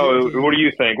 Sorry. What do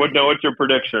you think? What's your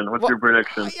prediction? Your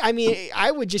prediction?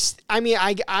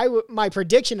 My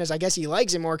prediction is I guess he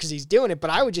likes it more because he's doing it, but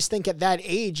I would just think at that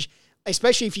age,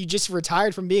 especially if you just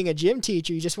retired from being a gym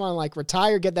teacher, you just want to like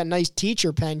retire, get that nice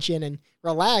teacher pension and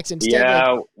relax instead.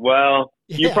 Yeah,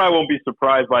 you probably won't be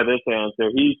surprised by this answer.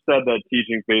 He said that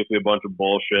teaching's basically a bunch of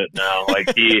bullshit now.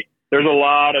 Like there's a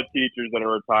lot of teachers that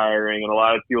are retiring and a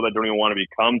lot of people that don't even want to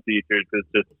become teachers because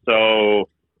it's just so...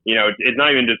 it's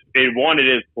not even just it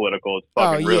is political. It's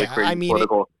fucking really crazy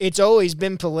political. It's always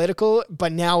been political,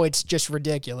 but now it's just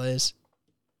ridiculous.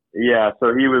 Yeah,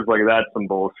 so he was like, "That's some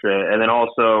bullshit." And then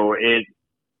also,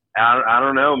 I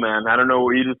don't know, man. I don't know.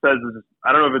 He just says,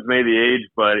 I don't know if it's maybe the age,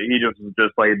 but he just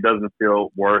like it doesn't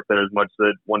feel worth it as much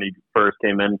as when he first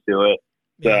came into it.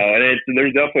 So, and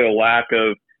there's definitely a lack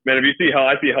of, man. If you see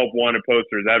I see help wanted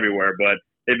posters everywhere, but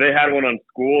if they had one on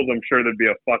schools, I'm sure there'd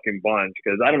be a fucking bunch,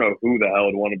 because I don't know who the hell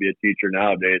would want to be a teacher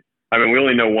nowadays. I mean, we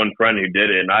only know one friend who did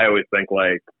it, and I always think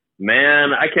like,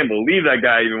 man, I can't believe that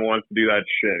guy even wants to do that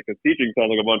shit, because teaching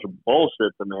sounds like a bunch of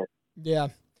bullshit to me. Yeah.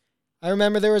 I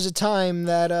remember there was a time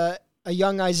that a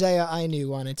young Isaiah I knew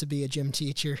wanted to be a gym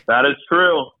teacher. That is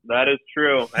true. And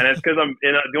it's because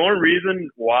the only reason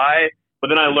why, but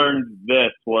then I learned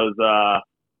this was,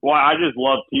 well, I just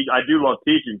I do love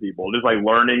teaching people, just like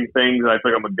learning things. I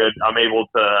think I'm like,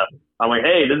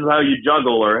 hey, this is how you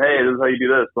juggle, or hey, this is how you do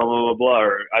this, blah, blah, blah, blah.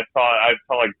 Or I taught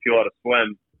like people how to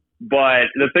swim. But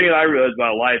the thing that I realized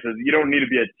about life is you don't need to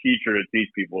be a teacher to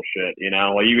teach people shit,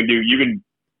 like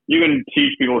you can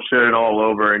teach people shit all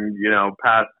over and,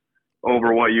 pass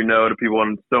over what you know to people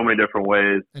in so many different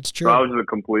ways. That's true. So I was a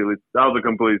completely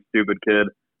stupid kid.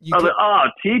 I was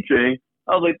like, teaching?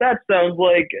 I was like, that sounds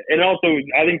like, and also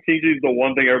I think teaching is the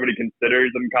one thing everybody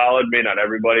considers in college. Maybe not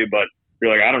everybody, but you're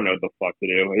like, I don't know what the fuck to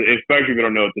do. Especially if you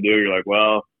don't know what to do. You're like,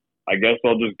 well, I guess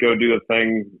I'll just go do the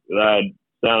thing that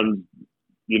sounds,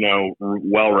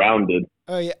 well-rounded.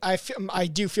 Oh yeah, I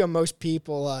do feel most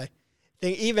people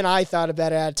think. Even I thought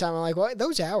about it at a time. I'm like, well,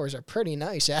 those hours are pretty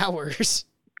nice hours.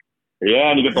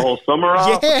 Yeah, and you get the whole summer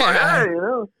off.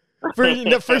 Yeah.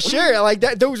 For sure. Like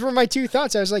that, those were my two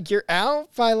thoughts. I was like, you're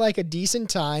out by like a decent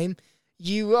time.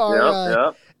 You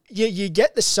are, you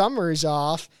get the summers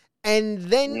off, and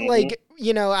then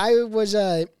I was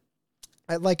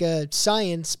like a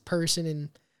science person in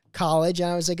college, and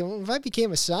I was like, well, if I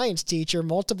became a science teacher,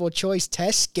 multiple choice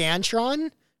test,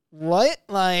 Scantron, what?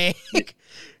 Like,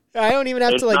 I don't even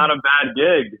have to like. It's not a bad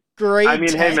gig. Great. I mean,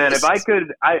 test. Hey man, if I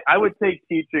could, I would take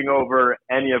teaching over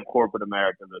any of corporate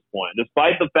America at this point.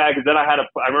 Despite the fact that I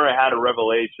remember I had a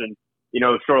revelation,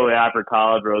 shortly after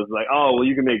college, where I was like, oh, well,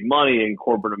 you can make money in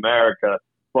corporate America.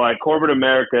 But corporate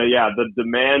America, the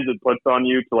demands it puts on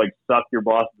you to like suck your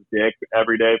boss's dick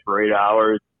every day for 8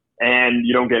 hours, and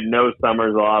you don't get no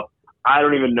summers off. I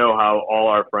don't even know how all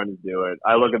our friends do it.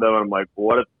 I look at them and I'm like,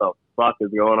 what the fuck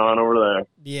is going on over there?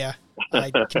 Yeah,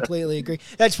 I completely agree.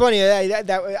 That's funny.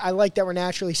 I like that we're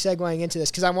naturally segueing into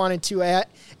this, because I wanted to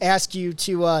ask you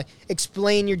to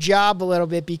explain your job a little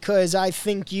bit, because I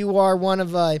think you are one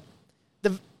of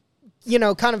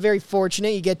kind of very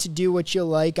fortunate. You get to do what you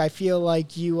like. I feel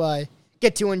like you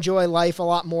get to enjoy life a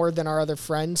lot more than our other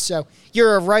friends. So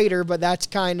you're a writer, but that's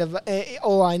kind of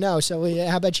all I know. So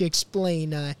how about you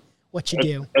explain what you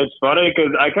do? It's funny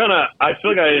because I feel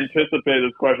like I anticipated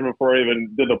this question before I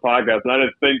even did the podcast, and I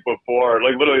didn't think before,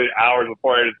 like literally hours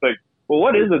before, I just think, well,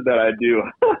 what is it that I do?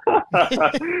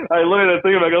 I literally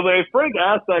think about it. I was like, Frank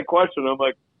asked that question. I'm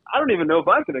like, I don't even know if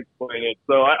I can explain it.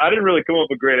 So I didn't really come up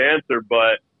with a great answer,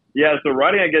 but yeah, so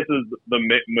writing, I guess, is the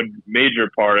major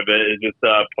part of it, is just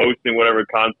posting whatever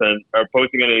content or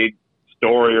posting any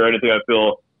story or anything I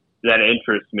feel that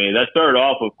interests me. That started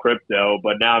off with crypto,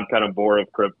 but now I'm kind of bored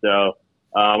of crypto.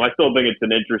 I still think it's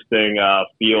an interesting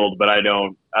field, but I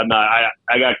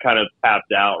got kind of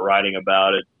tapped out writing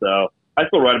about it. So I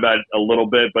still write about it a little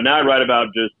bit, but now I write about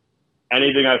just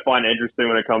anything I find interesting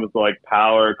when it comes to like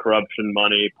power, corruption,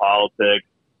 money, politics.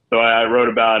 So I wrote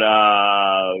about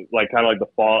the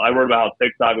fall. I wrote about how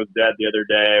TikTok was dead the other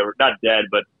day, or not dead,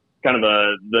 but kind of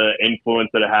the influence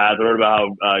that it has. I wrote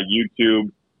about how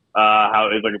YouTube, how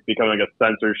it's like becoming like a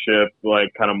censorship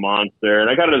like kind of monster. And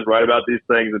I kind of just write about these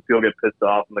things, and people get pissed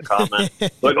off in the comments,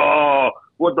 like, oh,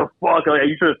 what the fuck? Like,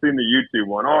 you should have seen the YouTube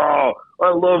one. Oh, I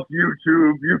love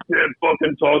YouTube. You can't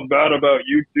fucking talk bad about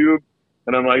YouTube.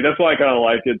 And I'm like, that's why I kind of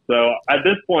like it. So at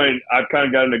this point, I've kind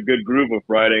of gotten a good groove of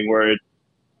writing where it's,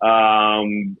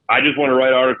 I just want to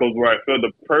write articles where I feel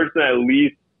the person at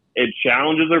least it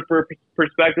challenges their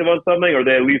perspective on something, or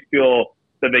they at least feel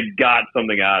that they got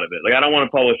something out of it. Like, I don't want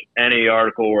to publish any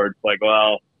article where it's like,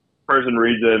 well, person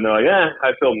reads it and they're like,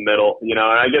 I feel middle, And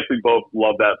I guess we both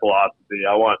love that philosophy.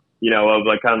 I want, of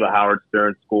like kind of the Howard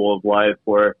Stern school of life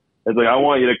where it's like, I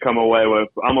want you to come away with,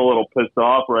 I'm a little pissed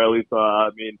off, or at least,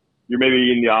 you're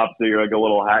maybe in the opposite. You're like a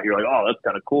little hat. You're like, oh, that's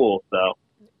kind of cool. So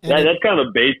that's kind of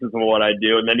the basis of what I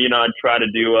do. And then, I try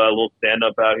to do a little stand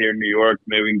up out here in New York.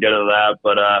 Maybe we can get into that.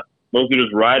 But mostly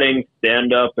just writing,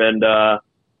 stand up, and I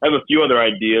have a few other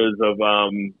ideas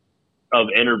of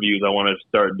interviews I want to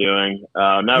start doing.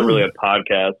 Not really a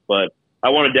podcast, but I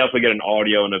want to definitely get an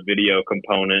audio and a video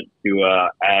component to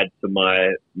add to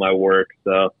my work.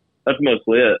 So that's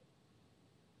mostly it.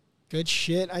 Good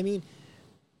shit. I mean,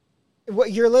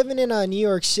 you're living in New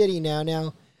York City now.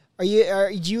 Now, do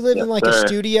you live in like a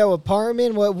studio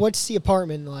apartment? What's the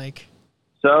apartment like?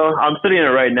 So I'm sitting in it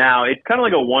right now. It's kind of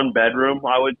like a 1-bedroom,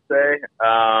 I would say.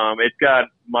 It's got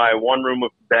my one room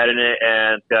with bed in it,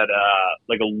 and it's got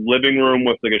like a living room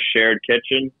with like a shared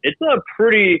kitchen. It's a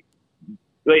pretty,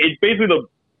 it's basically the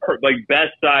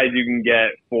best size you can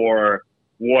get for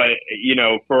what,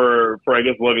 for I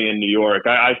guess living in New York.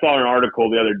 I saw an article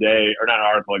the other day, or not an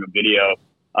article, like a video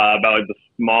about like the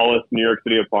smallest New York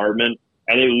City apartment.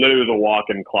 And it literally was a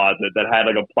walk-in closet that had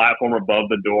like a platform above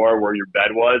the door where your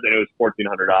bed was, and it was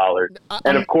 $1,400.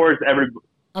 And of course,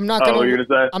 I'm not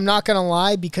gonna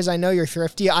lie, because I know you're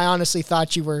thrifty. I honestly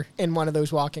thought you were in one of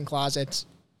those walk-in closets.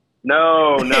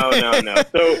 No.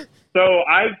 So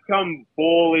I've come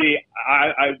fully.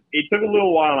 It took a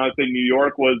little while, and I would say New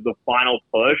York was the final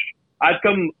push. I've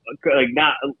come like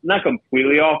not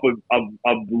completely off, but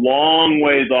a long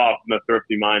ways off from the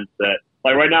thrifty mindset.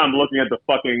 Like right now, I'm looking at the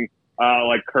fucking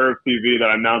like curved TV that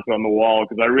I mounted on the wall,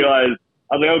 because I realized,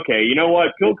 I was like, okay, you know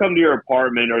what? People come to your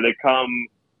apartment, or they come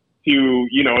to,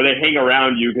 or they hang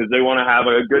around you because they want to have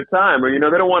a good time, or, they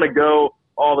don't want to go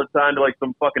all the time to like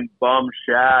some fucking bum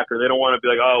shack, or they don't want to be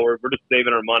like, oh, we're just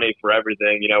saving our money for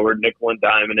everything. We're nickel and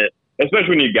diming it, especially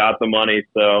when you got the money.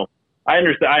 So I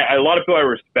understand. A lot of people I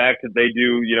respect that they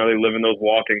do, they live in those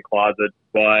walk-in closets,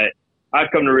 but I've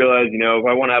come to realize, if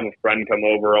I want to have a friend come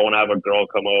over, I want to have a girl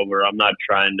come over, I'm not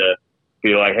trying to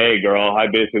be like, hey, girl, I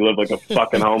basically live like a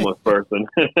fucking homeless person.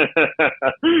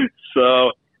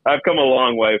 So I've come a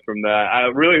long way from that.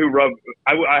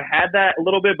 I had that a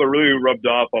little bit, but really who rubbed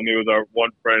off on me was our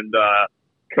one friend,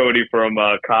 Cody from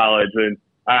college. And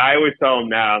I always tell him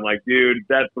now, I'm like, dude,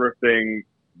 that thrifting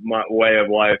way of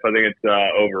life, I think it's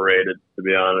overrated, to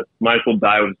be honest. Might as well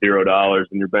die with $0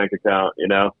 in your bank account,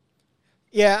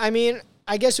 Yeah, I mean,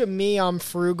 I guess with me, I'm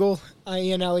frugal.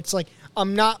 It's like,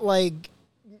 I'm not like,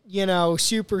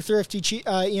 super thrifty,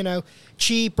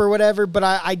 cheap or whatever, but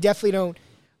I definitely don't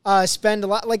spend a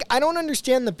lot. Like, I don't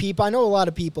understand the people. I know a lot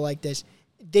of people like this.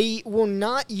 They will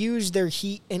not use their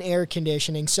heat and air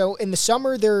conditioning. So in the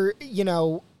summer, they're,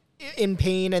 in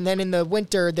pain, and then in the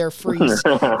winter, they're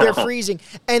freezing.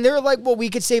 And they're like, well, we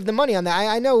could save the money on that.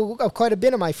 I know quite a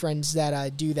bit of my friends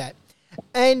that do that.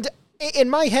 And in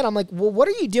my head, I'm like, well, what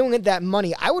are you doing with that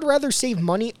money? I would rather save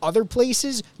money other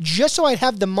places just so I'd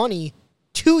have the money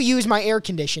to use my air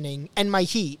conditioning and my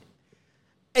heat.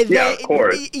 And yeah, of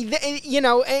course.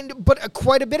 But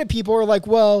quite a bit of people are like,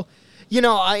 well,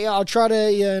 I'll try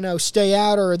to, stay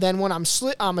out, or then when I'm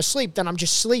asleep, then I'm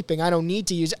just sleeping. I don't need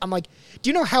to use it. I'm like, do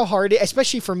you know how hard it,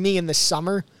 especially for me in the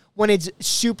summer when it's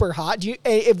super hot,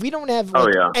 if we don't have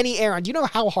any air on, do you know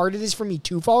how hard it is for me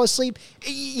to fall asleep?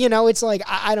 It's like,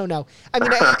 I don't know. I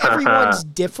mean, everyone's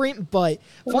different, but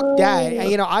fuck that.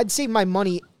 I'd save my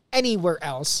money anywhere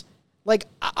else. Like,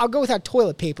 I'll go without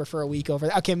toilet paper for a week over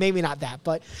there. Okay, maybe not that,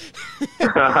 but...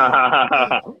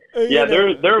 Yeah,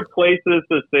 there are places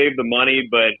to save the money,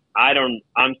 but I don't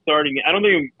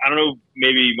know,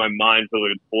 maybe my mind's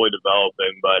fully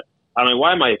developing, but I don't know,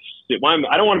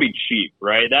 I don't want to be cheap,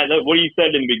 right? That what you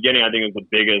said in the beginning, I think is the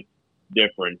biggest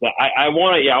difference. I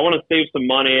want to save some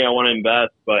money, I want to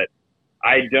invest, but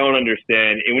I don't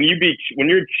understand. And when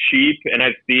you're cheap, and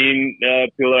I've seen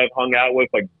people that I've hung out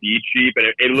with be cheap, and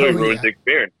it literally ruins the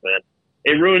experience, man.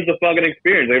 It ruins the fucking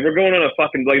experience. Like, we're going on a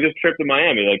fucking this trip to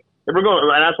Miami. Like, if we're going,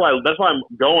 and that's why I'm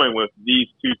going with these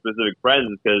two specific friends,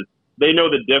 is because they know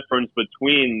the difference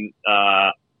between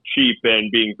cheap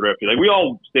and being thrifty. Like, we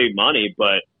all save money,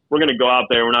 but we're gonna go out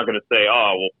there. We're not gonna say,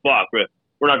 oh well, fuck.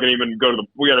 We're not gonna even go to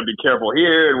we got to be careful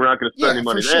here, and we're not gonna spend any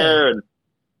money there. And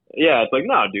yeah, it's like,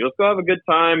 no, dude, let's go have a good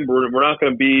time. We're not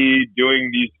going to be doing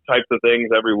these types of things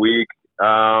every week.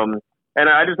 And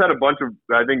I just had a bunch of,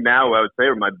 I think now I would say,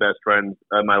 are my best friends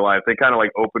in my life. They kind of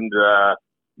opened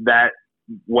that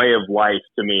way of life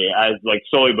to me, as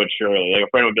slowly but surely. Like,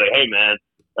 a friend would be like, hey, man,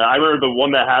 I remember the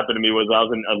one that happened to me was I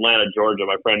was in Atlanta, Georgia.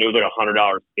 My friend, it was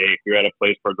 $100 steak. We were at a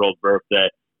place for a girl's birthday.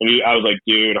 And I was like,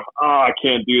 dude, I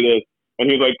can't do this. And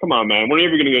he was like, come on, man, when are you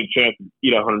ever going to get a chance to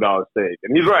eat a $100 steak?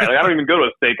 And he's right. I don't even go to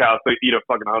a steakhouse to eat a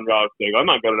fucking $100 steak. I'm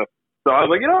not going to. So I was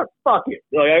like, you know what? Fuck it.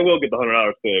 I will get the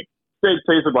 $100 steak. Steak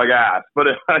tasted like ass, but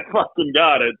I fucking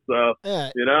got it. So,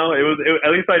 at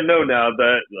least I know now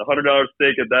that the $100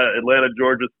 steak at that Atlanta,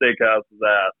 Georgia steakhouse is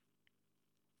ass.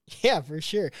 Yeah, for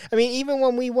sure. I mean, even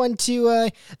when we went to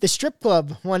the strip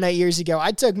club one night years ago,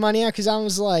 I took money out because I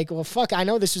was like, well, fuck, I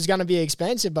know this was going to be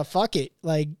expensive, but fuck it.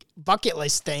 Like, bucket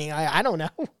list thing. I don't know.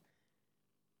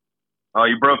 Oh,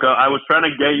 you broke up. I was trying to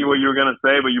get you what you were going to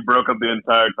say, but you broke up the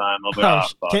entire time. I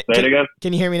was like, say it again.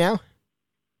 Can you hear me now?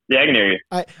 Yeah, I can hear you.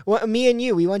 Well, me and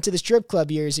you, we went to the strip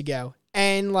club years ago.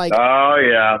 And oh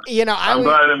yeah, I'm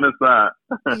glad I didn't miss that.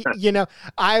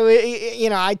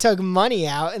 I took money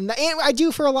out, and I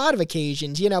do for a lot of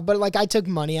occasions, but I took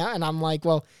money out, and I'm like,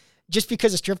 well, just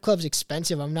because a strip club's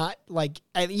expensive, I'm not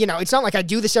it's not like I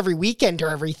do this every weekend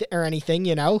or anything,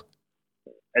 Dude,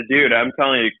 I'm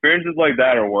telling you, experiences like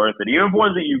that are worth it. Even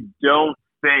ones that you don't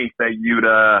think that you'd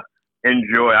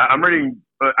enjoy. I'm reading.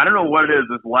 I don't know what it is.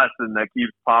 This lesson that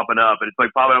keeps popping up, and it's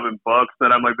popping up in books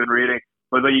that I've been reading.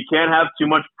 But you can't have too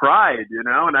much pride,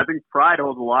 and I think pride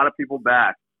holds a lot of people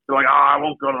back. They're like, I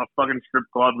won't go to the fucking strip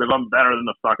club because I'm better than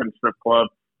the fucking strip club.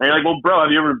 And you're like, well, bro,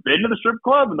 have you ever been to the strip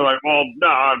club? And they're like, well, no,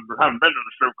 I haven't been to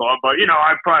the strip club, but,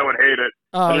 I probably would hate it.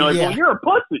 And you're like, well, you're a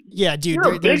pussy. Yeah, dude.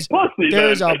 You're a big pussy.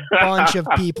 There's a bunch of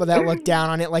people that look down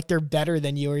on it like they're better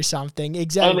than you or something.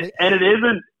 Exactly. And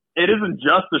it isn't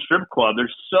just the strip club.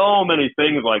 There's so many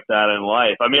things like that in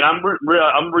life. I mean, I'm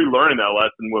relearning that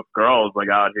lesson with girls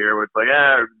out here. Where it's like,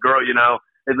 girl,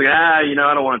 it's like, I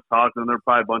don't want to talk to them. They're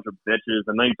probably a bunch of bitches.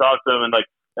 And then you talk to them, and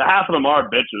half of them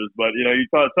are bitches. But you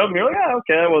talk to some, you're like, yeah,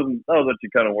 okay, that was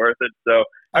actually kind of worth it. So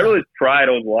I really pride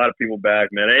holds a lot of people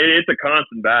back, man. It's a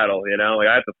constant battle, I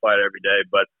have to fight every day.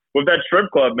 But with that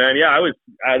strip club, man, that was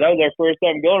our first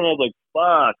time going. And I was like,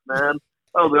 fuck, man.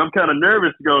 I'm kind of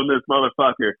nervous to go in this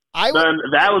motherfucker. Then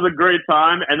that was a great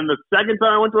time. And then the second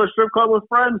time I went to a strip club with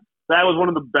friends, that was one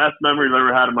of the best memories I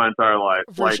ever had in my entire life.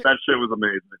 That shit was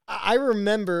amazing. I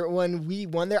remember when we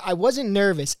went there, I wasn't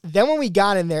nervous. Then when we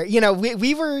got in there,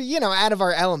 we were, out of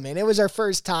our element. It was our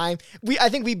first time. I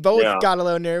think we both got a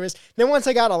little nervous. Then once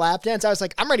I got a lap dance, I was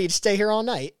like, I'm ready to stay here all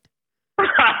night.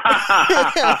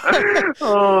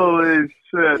 Holy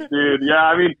shit, dude. Yeah,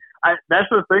 I mean, that's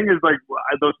the thing is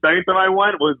the second time I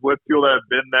went was with people that have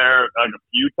been there a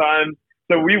few times.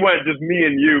 So we went just me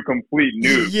and you, complete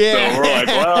nude. Yeah. So we're like,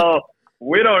 well,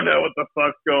 we don't know what the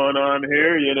fuck's going on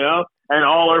here, And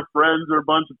all our friends are a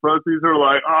bunch of pussies who are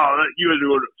like, oh, you guys are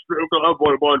going to strip up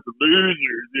with a bunch of losers,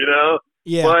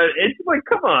 Yeah. But it's like,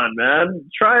 come on, man,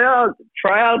 try out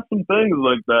some things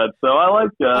like that. So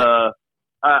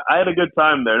I had a good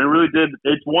time there. And it really did.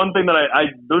 It's one thing that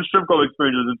those strip club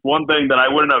experiences, it's one thing that I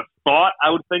wouldn't have thought I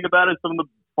would think about as some of the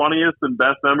funniest and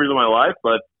best memories of my life.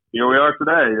 But here we are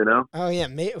today, Oh, yeah.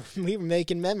 We were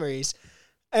making memories.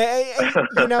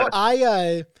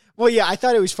 I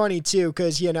thought it was funny, too,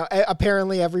 because,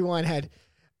 apparently everyone had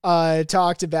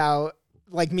talked about,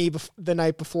 me the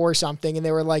night before or something, and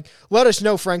they were like, let us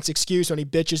know Frank's excuse when he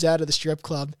bitches out of the strip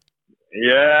club.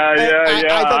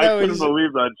 I couldn't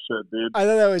believe that shit, dude. I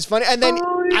thought that was funny. And then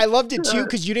I loved it too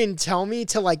because you didn't tell me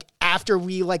till like after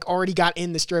we like already got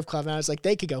in the strip club, and I was like,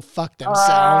 they could go fuck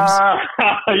themselves.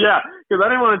 Yeah, because I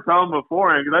didn't want to tell them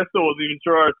beforehand because I still wasn't even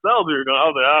sure ourselves. We were going.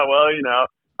 I was like, well,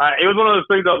 it was one of those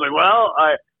things. I was like, well,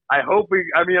 I hope we.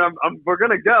 I mean, we're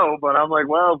gonna go, but I'm like,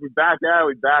 well, if we back out,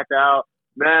 we back out.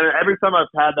 Man, every time I've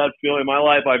had that feeling in my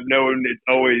life, I've known it's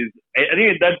always. I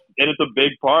think it's a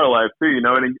big part of life too,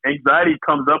 And anxiety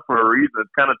comes up for a reason.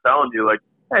 It's kind of telling you, like,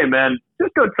 hey, man,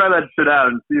 just go try that shit out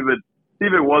and see if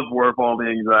it was worth all the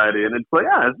anxiety. And it's like,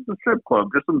 yeah, it's a strip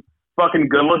club, just some fucking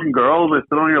good-looking girls that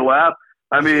sit on your lap.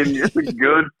 I mean, it's a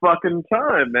good fucking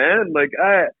time, man. Like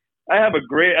I have a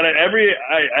great, and I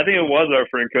think it was our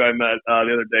friend who I met the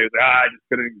other day. He was like, I just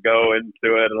couldn't go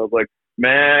into it, and I was like,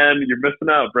 man, you're missing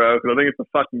out, bro. Because I think it's a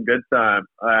fucking good time.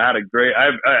 I had a great.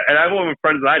 And I have one of my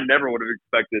friends that I never would have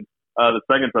expected. The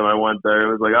second time I went there,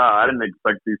 it was like, I didn't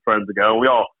expect these friends to go. We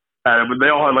all had it, but they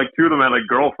all had like two of them had like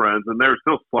girlfriends, and they were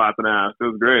still slapping ass. It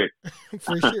was great.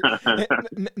 For sure,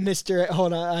 Mr.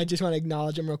 Hold on, I just want to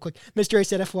acknowledge him real quick. Mr. A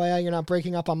said, "FYI, you're not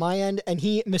breaking up on my end," and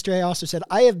Mr. A also said,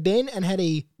 "I have been and had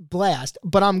a blast,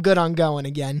 but I'm good on going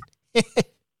again."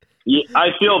 Yeah, I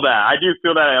feel that. I do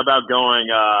feel that about going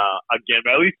again,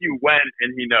 but at least you went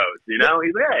and he knows, He's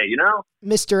like, hey,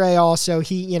 Mr. A also,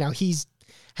 he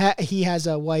has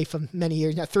a wife of many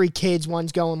years now, 3 kids.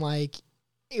 One's going like,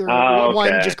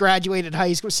 one just graduated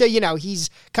high school. So,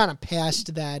 he's kind of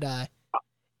past that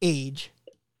age.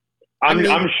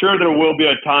 I'm sure there will be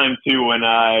a time too when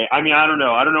I don't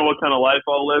know. I don't know what kind of life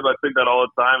I'll live. I think that all the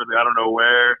time. I don't know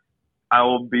where I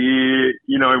will be,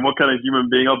 and what kind of human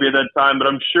being I'll be at that time. But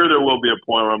I'm sure there will be a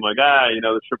point where I'm like,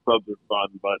 the strip clubs are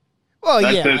fun, but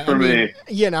that's it for me.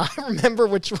 I remember,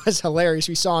 which was hilarious.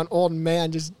 We saw an old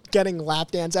man just getting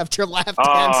lap dance after lap dance.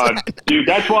 Oh, dude,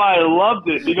 that's why I loved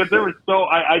it, because there was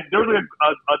there was like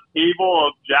a table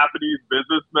of Japanese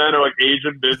businessmen or like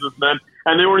Asian businessmen,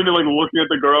 and they weren't even like looking at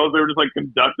the girls. They were just like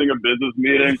conducting a business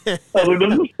meeting. I was like,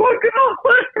 this is fucking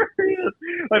hilarious.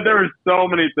 Like, there were so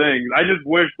many things. I just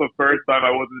wish the first time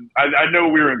I know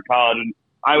we were in college, and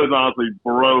I was honestly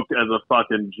broke as a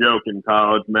fucking joke in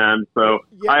college, man. So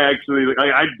yeah. I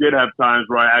did have times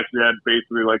where I actually had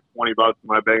basically like $20 in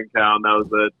my bank account, and that was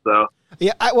it. So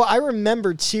yeah, I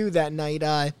remember too that night.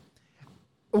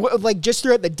 Like just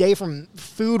throughout the day, from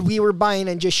food we were buying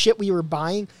and just shit we were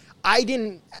buying, I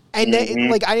didn't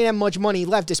have much money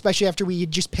left, especially after we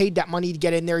had just paid that money to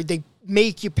get in there. They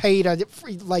make you pay to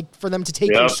for them to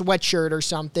take your sweatshirt or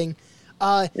something.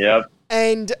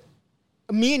 And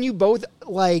me and you both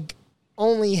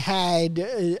only had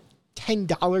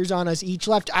 $10 on us each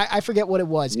left. I forget what it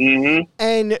was,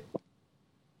 and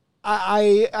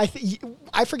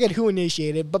I forget who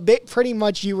initiated, but pretty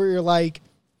much you were like,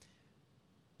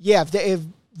 yeah, if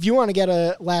you want to get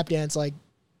a lap dance,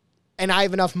 and I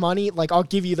have enough money, I'll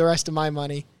give you the rest of my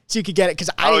money so you could get it, because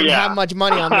I didn't have much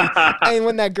money on me. And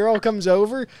when that girl comes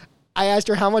over, I asked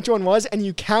her how much one was, and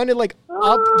you counted up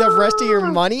the rest of your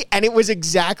money, and it was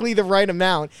exactly the right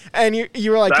amount. And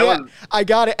you were like, I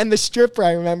got it. And the stripper,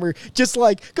 I remember, just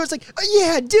goes oh,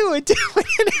 yeah, do it.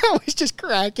 And I was just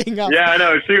cracking up. Yeah, I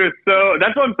know. She was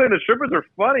that's what I'm saying. The strippers are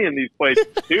funny in these places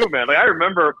too, man. I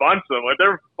remember a bunch of them.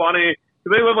 They're funny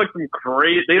because they live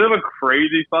they live a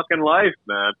crazy fucking life,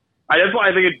 man. That's why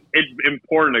I think it's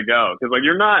important to go, because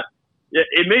you're not.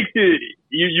 It makes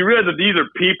you realize that these are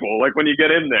people. When you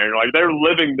get in there, they're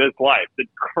living this life.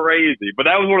 It's crazy. But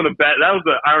that was one of the best. I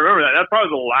remember that. That's probably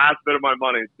the last bit of my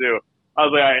money too. I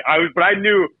was like, but I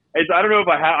knew. I don't know if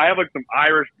I have some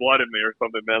Irish blood in me or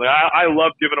something, man. I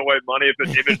love giving away money if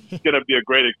it's gonna be a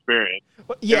great experience.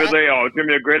 Yeah. If it's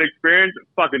gonna be a great experience,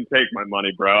 fucking take my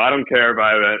money, bro. I don't care if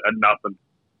I have nothing.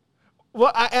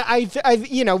 Well, I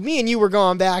me and you were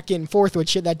going back and forth with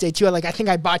shit that day too. I think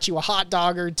I bought you a hot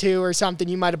dog or two or something.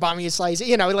 You might have bought me a slice. We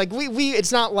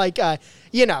it's not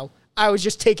I was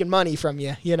just taking money from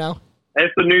you.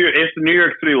 It's the New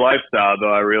York City lifestyle,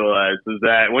 though. I realize is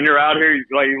that when you're out here,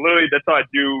 literally, that's how I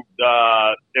do.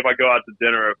 If I go out to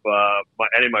dinner, if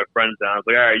any of my friends down, it's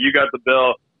all right, you got the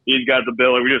bill, he's got the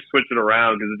bill, we just switch it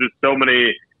around because there's just so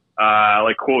many.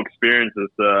 Cool experiences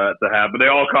to have, but they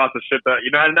all cost a shit ton.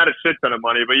 Not a shit ton of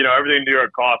money, but everything in New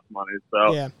York costs money.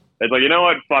 So it's you know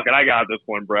what, fuck it, I got this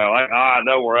one, bro.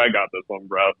 Know where I got this one,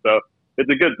 bro. So it's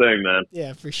a good thing, man.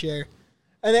 Yeah, for sure.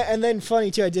 And then funny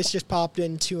too, this just popped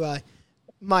into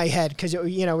my head because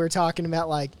we were talking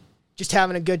about just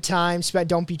having a good time,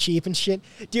 don't be cheap and shit,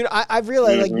 dude. I've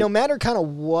realized no matter kind of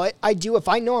what I do, if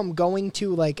I know I'm going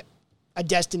to a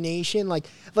destination,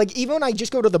 even when I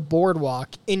just go to the boardwalk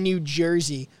in New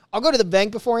Jersey, I'll go to the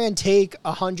bank beforehand, take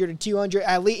 100 or 200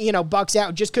 at least, bucks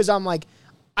out, just because I'm like,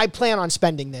 I plan on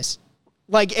spending this.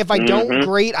 Like, if I don't,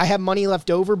 great, I have money left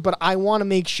over, but I want to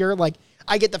make sure, like,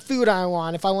 I get the food I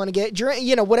want. If I want to get,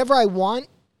 whatever I want,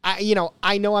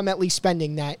 I know I'm at least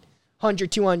spending that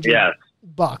 100, 200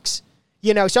 bucks.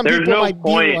 Some people might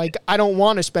be like, I don't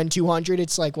want to spend 200.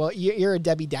 It's like, well, you're a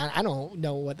Debbie Downer. I don't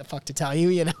know what the fuck to tell you,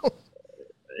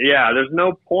 Yeah, there's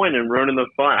no point in ruining the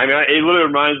fun. I mean, it literally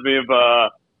reminds me of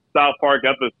South Park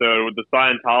episode with the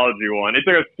Scientology one. It's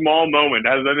like a small moment. It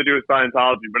has nothing to do with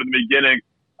Scientology. But in the beginning,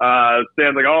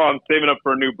 Stan's like, oh, I'm saving up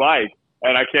for a new bike,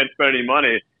 and I can't spend any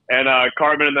money. And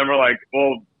Cartman and them are like,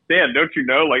 well, Stan, don't you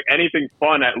know, like, anything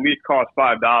fun at least costs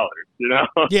 $5,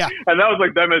 Yeah. And that was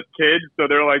like them as kids. So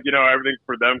they're like, everything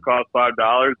for them costs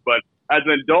 $5. But as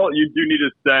an adult, you do need to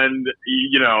spend,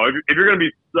 if you're going to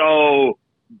be so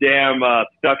damn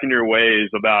stuck in your ways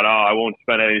about, I won't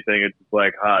spend anything. It's just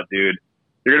like, dude,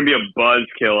 you're going to be a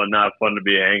buzzkill and not fun to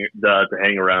be to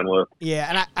hang around with. Yeah,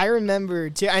 and I remember,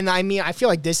 too, and I mean, I feel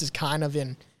like this is kind of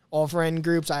in all friend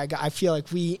groups. I feel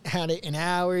like we had it in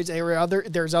ours.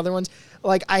 There's other ones.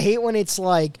 Like, I hate when it's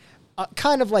like,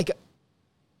 kind of like,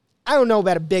 I don't know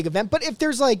about a big event, but if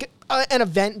there's like an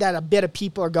event that a bit of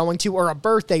people are going to, or a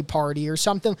birthday party or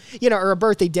something, or a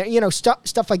birthday dinner,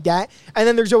 stuff like that. And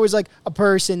then there's always like a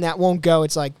person that won't go.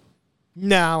 It's like,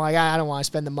 no, like, I don't want to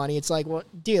spend the money. It's like, well,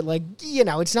 dude, like,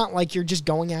 it's not like you're just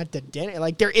going out to dinner.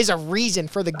 Like, there is a reason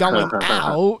for the going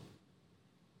out.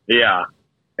 Yeah.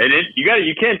 And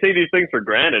you can't take these things for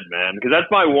granted, man. Because that's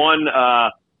my one, I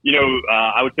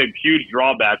would say huge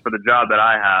drawback for the job that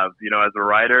I have, as a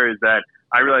writer, is that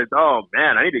I realized, oh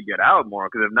man, I need to get out more.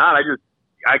 Because if not,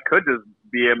 I could just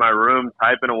be in my room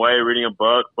typing away, reading a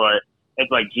book. But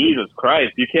it's like, Jesus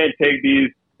Christ, you can't take these,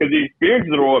 because the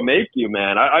experiences are what make you,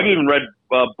 man. I've even read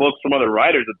books from other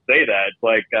writers that say that. It's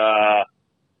like,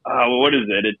 what is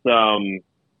it?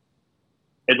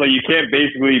 It's like you can't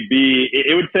basically be.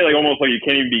 It would say like almost like you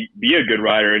can't even be a good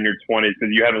writer in your 20s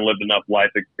because you haven't lived enough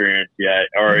life experience yet,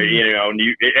 or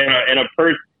and a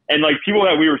person. And like people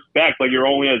that we respect, like you're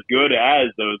only as good as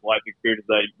those life experiences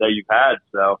that you've had.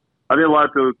 So I think a lot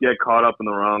of people get caught up in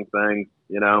the wrong things,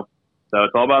 So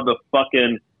it's all about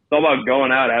it's all about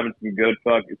going out, having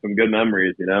some good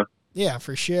memories, Yeah,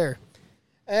 for sure.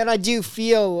 And I do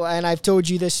feel, and I've told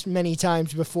you this many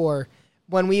times before,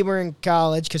 when we were in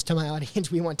college, because to my audience,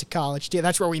 we went to college too.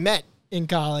 That's where we met, in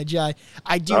college. I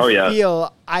do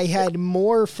feel I had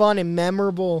more fun and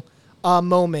memorable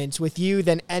moments with you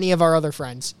than any of our other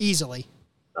friends, easily.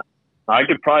 I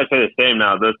could probably say the same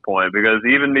now at this point, because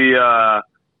even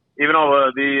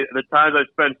all the times I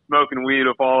spent smoking weed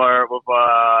with our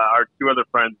two other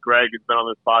friends, Greg, who's been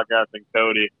on this podcast, and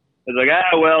Cody, it's like,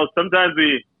 well, sometimes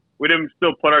we didn't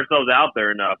still put ourselves out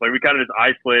there enough. Like we kind of just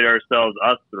isolated ourselves,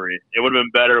 us three. It would have been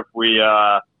better if we,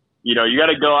 you got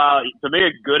to go out to make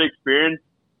a good experience.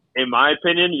 In my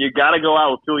opinion, you got to go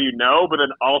out with people you know, but then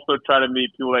also try to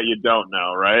meet people that you don't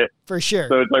know, right? For sure.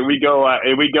 So it's like we go out,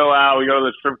 we go to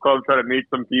the strip club, try to meet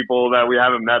some people that we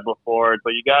haven't met before. It's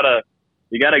like you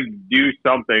gotta do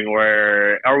something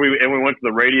where, we went to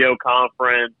the radio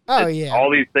conference. Oh yeah.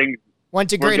 All these things. Went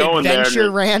to Great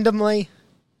Adventure randomly.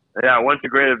 Yeah, I went to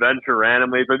Great Adventure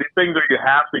randomly. But these things are, you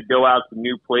have to go out to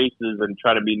new places and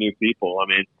try to meet new people. I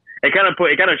mean, it kind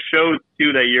of shows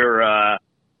too that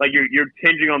you're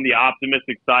tinging on the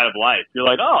optimistic side of life. You're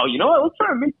like, oh, you know what? Let's try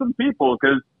to meet some people,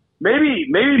 because maybe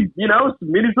meeting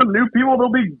some new people,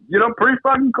 they'll be pretty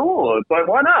fucking cool. It's like,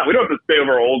 why not? We don't have to stay with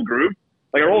our old group.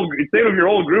 Like staying with your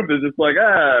old group is just like,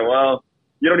 well,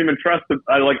 you don't even trust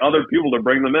other people to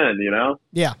bring them in,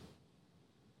 Yeah.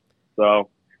 So,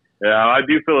 yeah, I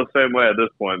do feel the same way at this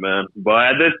point, man. But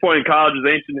at this point, college is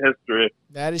ancient history.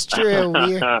 That is true.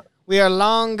 We are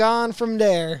long gone from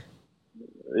there.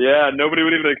 Yeah, nobody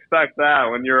would even expect that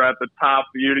when you're at the top.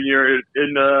 You're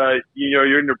in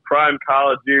your prime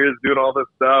college years doing all this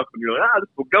stuff, and you're like, this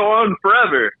will go on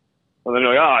forever. And then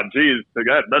you're like, geez,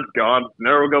 that's gone.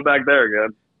 Never will go back there again.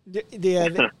 Yeah,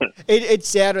 it's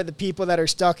sad with the people that are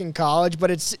stuck in college, but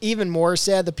it's even more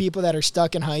sad the people that are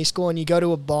stuck in high school, and you go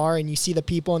to a bar and you see the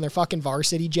people in their fucking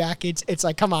varsity jackets. It's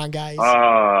like, come on, guys.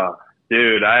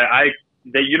 Dude,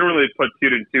 you don't really put two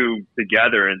and two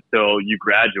together until you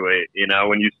graduate.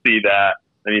 When you see that,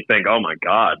 and you think, oh my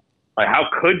God, like how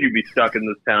could you be stuck in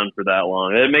this town for that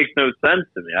long? It makes no sense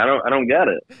to me. I don't get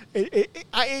it.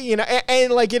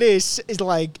 And like it is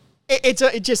like it's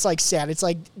just like sad. It's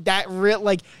like that real,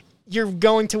 like you're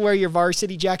going to wear your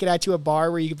varsity jacket out to a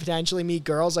bar where you could potentially meet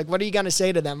girls. Like, what are you gonna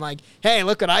say to them? Like, hey,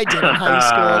 look what I did in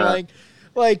high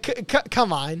school.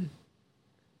 Come on.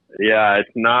 Yeah, it's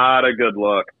not a good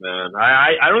look, man.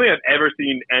 I don't think I've ever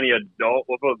seen any adult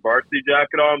with a varsity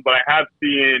jacket on, but I have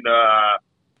seen,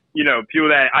 people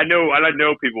that I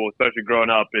know people, especially growing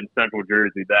up in Central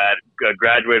Jersey, that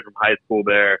graduated from high school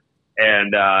there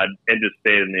and just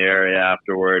stayed in the area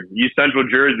afterward. You Central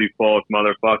Jersey folks,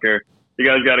 motherfucker, you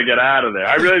guys got to get out of there.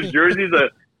 I realize Jersey's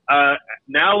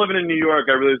now living in New York,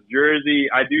 I realize Jersey,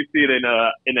 I do see it in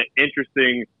an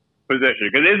interesting position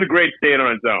because it is a great state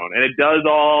on its own, and it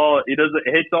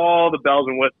hits all the bells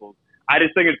and whistles. I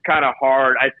just think it's kind of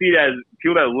hard. I see it as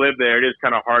people that live there, it is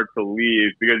kind of hard to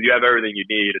leave because you have everything you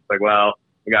need. It's like, well,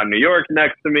 I got New York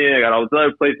next to me, I got all these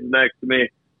other places next to me,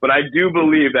 but I do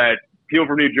believe that people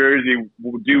from New Jersey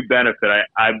do benefit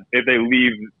if they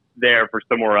leave there for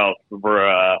somewhere else for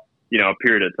a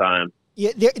period of time.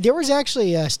 Yeah, there was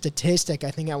actually a statistic,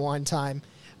 I think, at one time.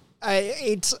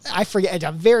 I forget, it's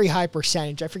a very high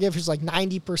percentage. I forget if it's like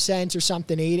 90% or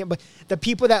something, 80%, but the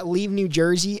people that leave New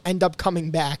Jersey end up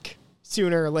coming back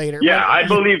sooner or later. Yeah, I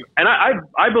believe, and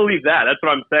I believe that. That's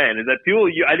what I'm saying, is that people,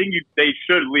 they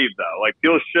should leave, though. Like,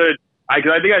 people should,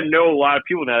 because I think I know a lot of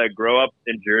people now that grow up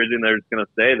in Jersey and they're just going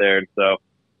to stay there. And so,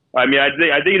 I mean, I think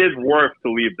it is worth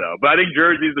to leave, though. But I think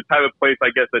Jersey is the type of place,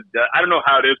 I guess, that I don't know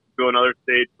how it is to go in other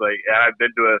states. Like, I've been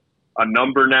to a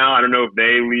number now. I don't know if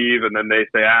they leave and then they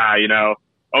say,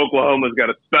 Oklahoma's got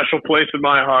a special place in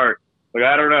my heart. Like,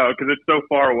 I don't know, because it's so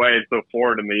far away, it's so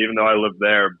foreign to me, even though I live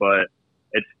there. But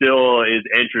it still is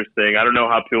interesting. I don't know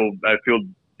how people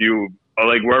do,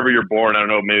 like, wherever you're born, I don't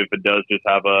know, maybe if it does just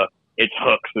have it's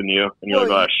hooks in you, and you're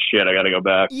like, oh, shit, I got to go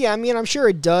back. Yeah, I mean, I'm sure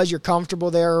it does. You're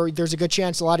comfortable there. There's a good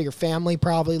chance a lot of your family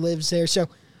probably lives there. So,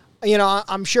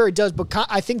 I'm sure it does. But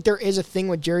I think there is a thing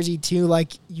with Jersey, too,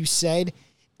 like you said.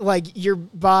 Like, you're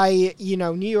by,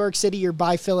 New York City, you're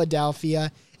by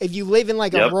Philadelphia. If you live in,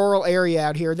 like, a rural area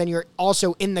out here, then you're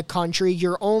also in the country.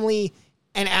 You're only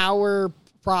an hour,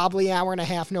 probably hour and a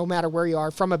half, no matter where you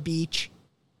are, from a beach.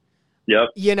 Yep.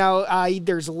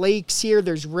 There's lakes here,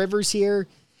 there's rivers here.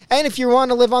 And if you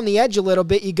want to live on the edge a little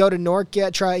bit, you go to North,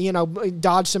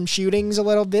 dodge some shootings a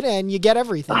little bit, and you get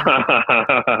everything.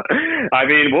 I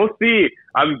mean, we'll see.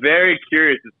 I'm very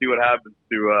curious to see what happens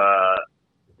to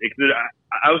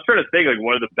I was trying to think, like,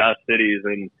 one of the best cities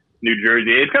in New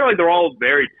Jersey. It's kind of like they're all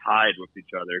very tied with each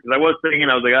other. Because I was thinking,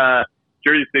 I was like,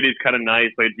 Jersey City's kind of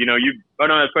nice. Like, oh,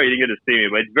 no, that's right, you didn't get to see me.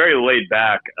 But it's very laid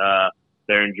back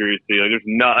there in Jersey. Like,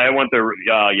 I went there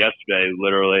yesterday,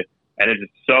 literally. And it's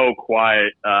just so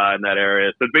quiet in that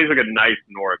area. So it's basically a nice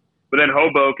Newark. But then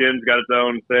Hoboken's got its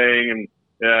own thing.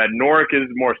 And Newark is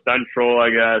more central,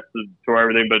 I guess, to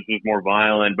everything, but it's just more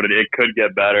violent. But it could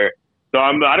get better. So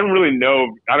I don't really know.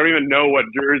 I don't even know what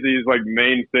Jersey's, like,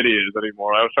 main city is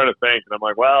anymore. I was trying to think. And I'm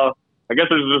like, well, I guess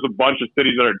there's just a bunch of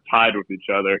cities that are tied with each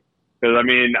other. Because, I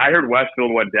mean, I heard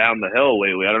Westfield went down the hill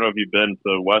lately. I don't know if you've been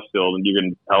to Westfield and you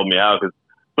can help me out. Because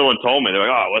someone told me, they're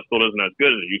like, oh, Westfield isn't as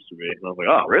good as it used to be. And I was like,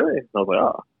 oh, really? And I was like,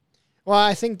 oh. Well,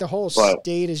 I think the whole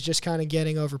state is just kind of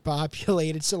getting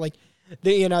overpopulated. So, like,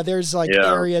 there's, like,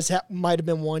 areas that might have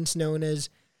been once known as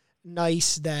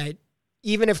nice that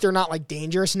even if they're not, like,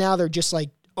 dangerous now, they're just, like,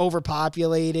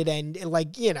 overpopulated. And,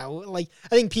 like, I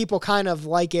think people kind of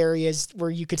like areas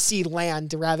where you could see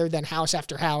land rather than house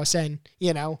after house. And,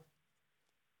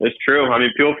 It's true. I mean,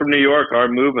 people from New York are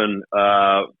moving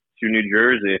to New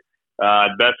Jersey.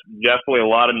 That's definitely a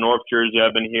lot of North Jersey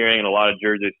I've been hearing, and a lot of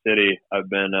Jersey City I've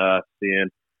been seeing.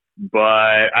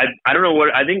 But I don't know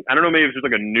what I think. I don't know. Maybe it's just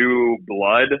like a new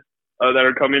blood that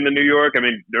are coming to New York. I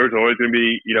mean, there's always going to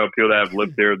be people that have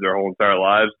lived there their whole entire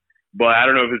lives. But I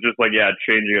don't know if it's just like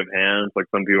changing of hands. Like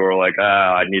some people are like,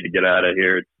 I need to get out of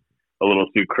here. It's a little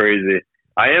too crazy.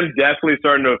 I am definitely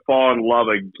starting to fall in love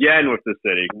again with the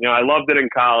city. I loved it in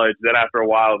college. Then after a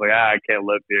while, I was like, I can't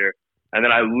live here. And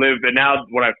then and now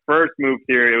when I first moved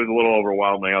here, it was a little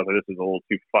overwhelming. I was like, this is a little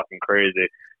too fucking crazy.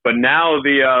 But now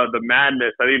the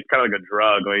madness, I think it's kind of like a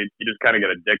drug. Like you just kind of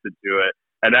get addicted to it.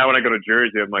 And now when I go to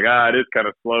Jersey, I'm like, it is kind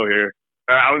of slow here.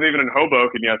 I was even in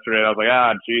Hoboken yesterday. And I was like,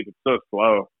 geez, it's so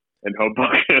slow in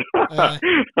Hoboken.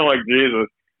 I'm like,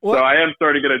 Jesus. What? So I am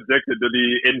starting to get addicted to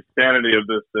the insanity of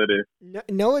this city.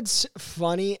 No, it's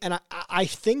funny. And I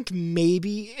think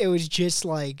maybe it was just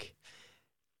like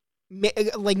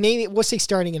maybe we'll say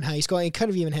starting in high school. It could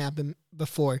have even happened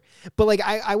before, but like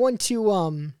I went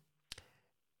to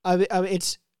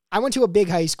I went to a big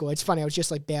high school. It's funny. I was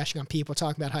just like bashing on people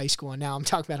talking about high school, and now I'm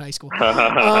talking about high school.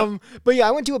 But yeah,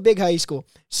 I went to a big high school.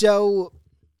 So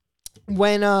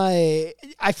when I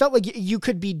felt like you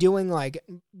could be doing like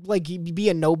be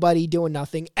a nobody doing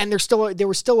nothing, and there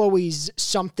was still always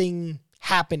something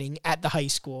happening at the high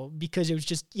school because it was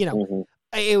just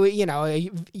a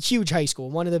huge high school,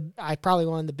 probably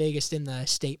one of the biggest in the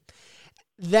state.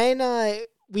 Then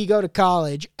we go to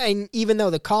college, and even though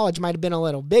the college might have been a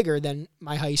little bigger than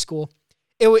my high school,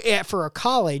 for a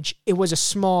college, it was a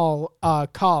small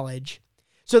college.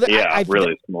 So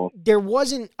really small. There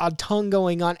wasn't a ton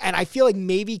going on, and I feel like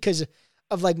maybe because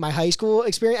of like my high school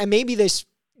experience, and maybe this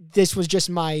was just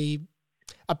my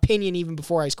opinion even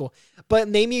before high school, but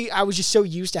maybe I was just so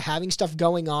used to having stuff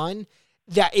going on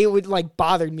that it would like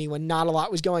bothered me when not a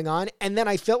lot was going on. And then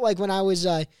I felt like when I was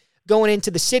going into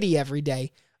the city every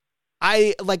day,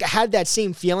 I had that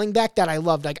same feeling back that I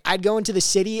loved. Like I'd go into the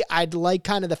city, I'd like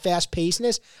kind of the fast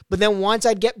pacedness, but then once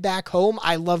I'd get back home,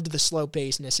 I loved the slow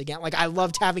pacedness again. Like I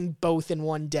loved having both in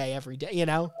one day every day, you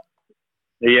know?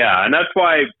 Yeah, and that's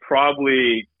why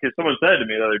probably, because someone said to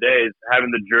me the other day, is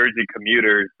having the Jersey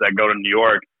commuters that go to New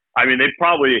York, I mean, there's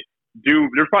probably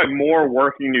more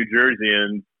working New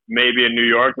Jerseyans maybe in New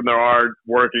York than there are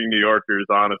working New Yorkers,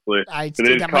 honestly. I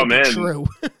think that might be true.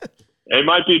 It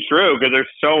might be true because there's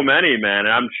so many, man.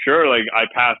 And I'm sure, like, I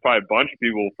pass by a bunch of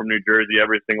people from New Jersey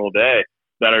every single day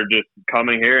that are just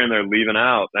coming here and they're leaving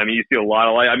out. I mean, you see a lot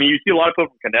of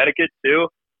people from Connecticut too.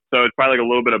 So it's probably like a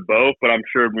little bit of both, but I'm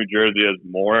sure New Jersey has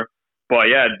more. But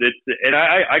yeah,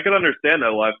 I can understand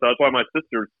that lifestyle. That's why my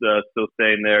sister's still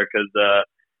staying there, because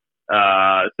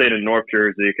staying in North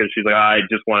Jersey, because she's like, I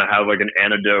just want to have like an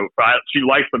antidote. She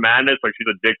likes the madness, like she's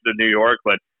addicted to New York,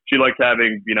 but she likes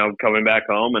having, coming back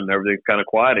home and everything's kind of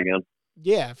quiet again.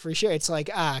 Yeah, for sure. It's like,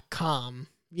 calm,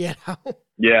 you know?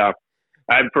 Yeah.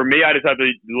 And for me, I just have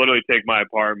to literally take my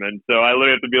apartment. So I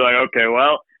literally have to be like, okay,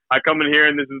 well, I come in here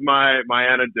and this is my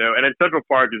antidote. And then Central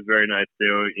Park is very nice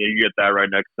too. You get that right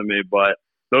next to me. But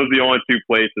those are the only two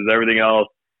places. Everything else,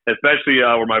 especially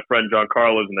where my friend John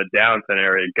Carl lives in the downtown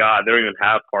area. God, they don't even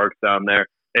have parks down there.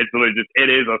 It's literally it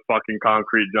is a fucking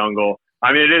concrete jungle.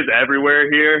 I mean, it is everywhere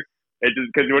here. It's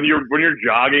just because when you're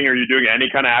jogging or you're doing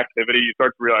any kind of activity, you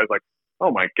start to realize like,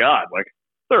 oh my God, like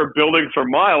there are buildings for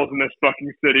miles in this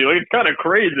fucking city. Like it's kind of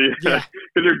crazy because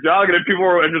you're jogging and people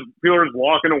are just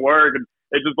walking to work, and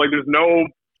it's just like there's no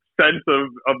sense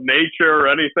of nature or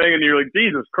anything, and you're like,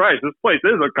 Jesus Christ, this place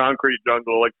is a concrete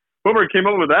jungle. Like whoever came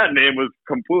up with that name was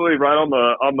completely right on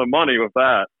the money with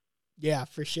that. Yeah,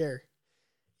 for sure.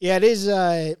 Yeah, it is.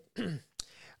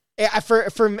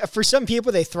 For some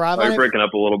people, they thrive on it. You're breaking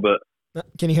up a little bit.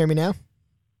 Can you hear me now?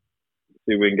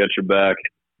 See if we can get you back.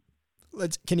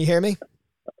 Can you hear me?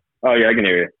 Oh yeah, I can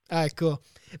hear you. All right, cool.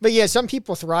 But yeah, some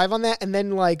people thrive on that, and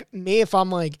then like me, if I'm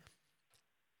like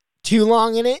too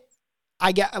long in it,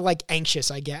 I get like anxious.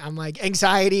 I'm like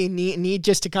anxiety, need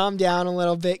just to calm down a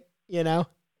little bit, you know?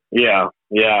 Yeah.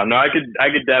 No, I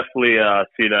could definitely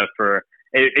see that for.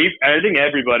 I think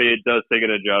everybody, it does take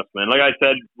an adjustment. Like I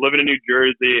said, living in New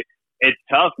Jersey, it's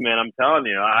tough, man. I'm telling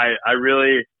you. I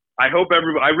really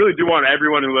do want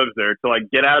everyone who lives there to like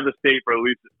get out of the state for at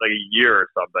least like a year or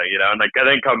something, and like and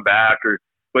then come back.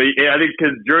 But yeah, I think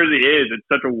because Jersey it's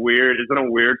in a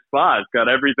weird spot. It's got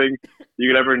everything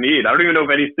you could ever need. I don't even know if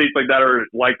any states like that are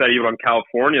like that even on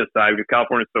California's side, because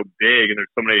California's so big and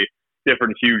there's so many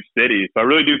different huge cities. So I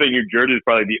really do think New Jersey is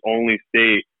probably the only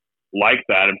state like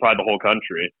that in probably the whole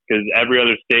country, because every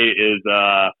other state is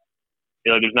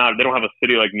they don't have a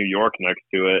city like New York next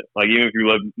to it. Like even if you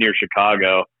live near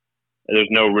Chicago, there's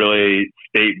no really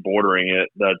state bordering it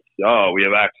that's we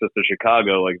have access to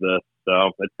Chicago like this.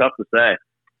 So it's tough to say.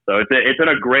 So it's in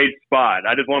a great spot.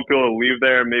 I just want people to leave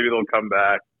there. Maybe they'll come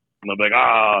back and they'll be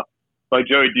like, like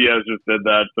Joey Diaz just did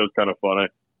that. So it's kind of funny.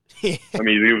 I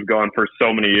mean, he was gone for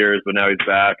so many years, but now he's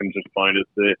back, and it's just funny to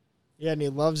see. Yeah, and he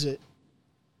loves it.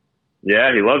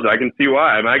 Yeah, he loves it. I can see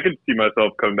why. I mean, I could see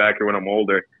myself coming back here when I'm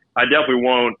older. I definitely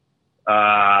won't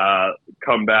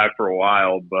come back for a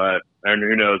while, but and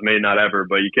who knows, maybe not ever,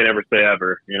 but you can't ever say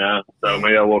ever, So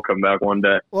maybe I will come back one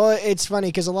day. Well, it's funny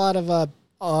because a lot of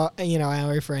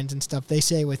our friends and stuff, they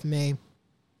say with me,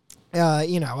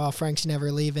 Frank's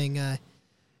never leaving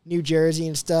New Jersey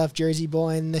and stuff, Jersey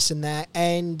boy and this and that.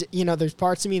 And, there's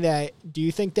parts of me that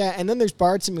do think that. And then there's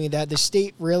parts of me that the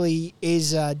state really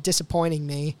is disappointing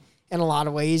me in a lot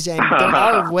of ways. And there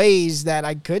are ways that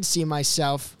I could see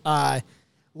myself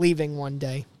leaving one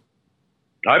day.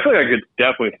 I feel like I could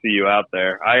definitely see you out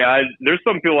there. There's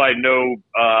some people I know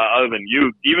other than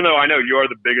you, even though I know you are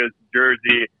the biggest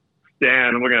Jersey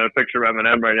stan. I'm looking at a picture of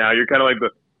Eminem right now. You're kind of like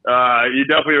you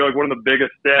definitely are like one of the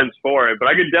biggest stands for it. But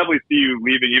I could definitely see you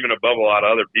leaving even above a lot of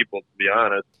other people, to be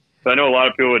honest. So I know a lot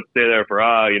of people would stay there for,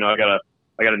 I got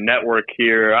a network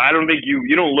here. I don't think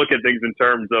you don't look at things in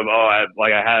terms of, I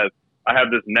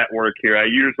have this network here.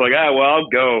 You're just like, well,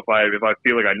 I'll go if I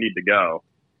feel like I need to go.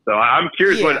 So I'm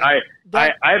curious. Yeah, What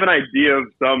I have an idea of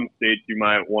some states you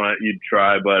might want you'd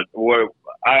try, but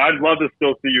I'd love to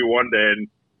still see you one day.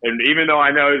 And even though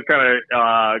I know it's kind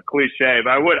of cliche,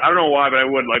 but I don't know why, but I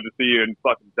would like to see you in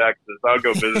fucking Texas. I would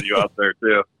go visit you out there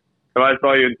too. If I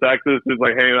saw you in Texas, just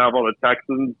like hanging out with all the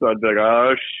Texans, I'd be like,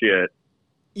 oh shit.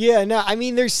 Yeah, no, I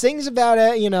mean, there's things about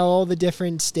it, all the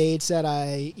different states that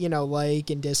I, like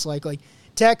and dislike. Like,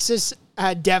 Texas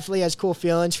definitely has cool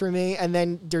feelings for me, and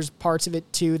then there's parts of it,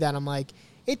 too, that I'm like,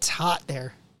 it's hot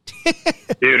there.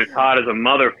 Dude, it's hot as a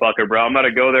motherfucker, bro. I'm about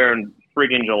to go there in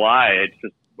freaking July. It's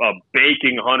just a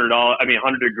baking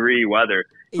 100-degree weather.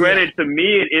 Granted, to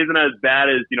me, it isn't as bad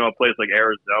as, a place like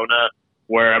Arizona,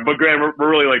 but granted, we're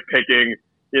really, like, picking...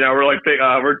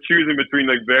 we're choosing between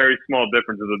like very small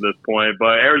differences at this point,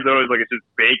 but Arizona is like, it's just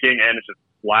baking and it's just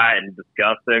flat and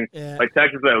disgusting. Yeah. Like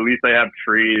Texas, at least they have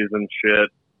trees and shit.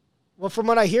 Well, from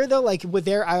what I hear though, like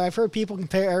I've heard people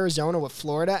compare Arizona with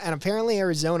Florida, and apparently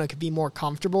Arizona could be more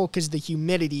comfortable because the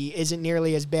humidity isn't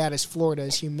nearly as bad as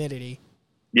Florida's humidity.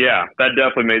 Yeah, that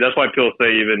definitely that's why people say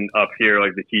even up here,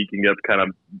 like the heat can get kind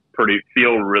of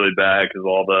feel really bad because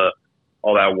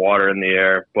all that water in the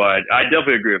air. But I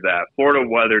definitely agree with that. Florida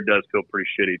weather does feel pretty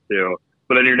shitty too.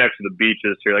 But then you're next to the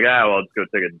beaches, so you're like, well, let's go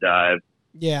take a dive.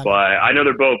 Yeah. But I know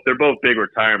they're both big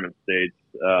retirement states,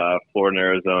 Florida and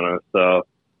Arizona. So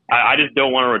I just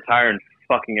don't want to retire in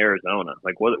fucking Arizona.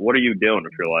 Like, what are you doing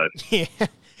with your life? Yeah.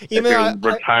 If you're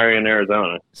retiring in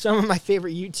Arizona. Some of my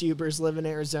favorite YouTubers live in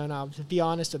Arizona. I'll be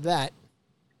honest with that.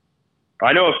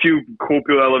 I know a few cool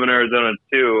people that live in Arizona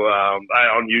too,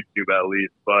 on YouTube at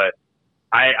least, but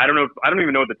I don't know. I don't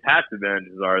even know what the tax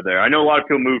advantages are there. I know a lot of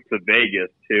people move to Vegas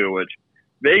too, which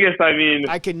Vegas, I mean,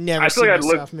 I could never see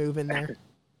myself moving there.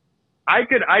 I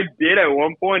did at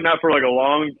one point, not for like a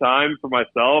long time for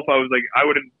myself. I was like, I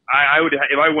would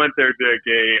if I went there, it'd be like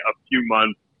a few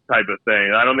months type of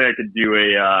thing. I don't think I could do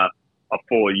a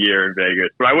full year in Vegas,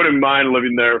 but I wouldn't mind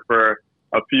living there for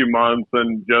a few months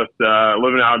and just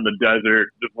living out in the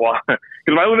desert. Just walk.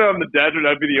 Because if I lived out in the desert,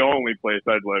 that'd be the only place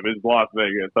I'd live is Las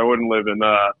Vegas. I wouldn't live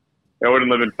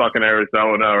in fucking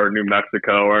Arizona or New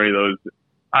Mexico or any of those.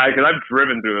 Because I've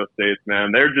driven through those states,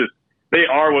 man. They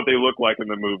are what they look like in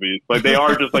the movies. Like they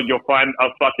are just like you'll find a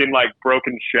fucking like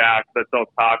broken shack that sells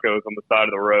tacos on the side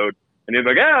of the road, and you're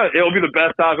like, it'll be the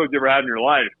best tacos you ever had in your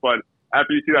life. But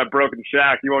after you see that broken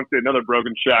shack, you won't see another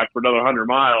broken shack for another 100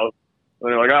 miles. And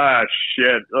you're like,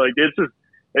 shit. Like,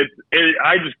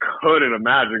 I just couldn't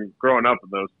imagine growing up in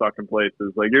those fucking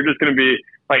places. Like, you're just going to be,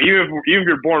 like, even if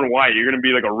you're born white, you're going to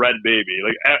be like a red baby.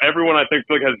 Like, everyone I think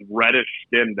has reddish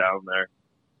skin down there.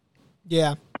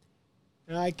 Yeah.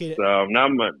 I get it. So,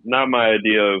 not my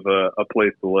idea of a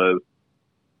place to live.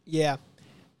 Yeah.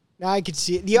 Now I could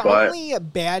see it. The only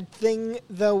bad thing,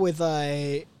 though, with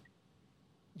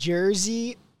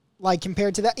Jersey, like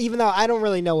compared to that, even though I don't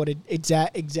really know what it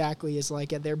exactly is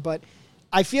like out there, but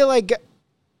I feel like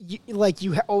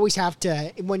you always have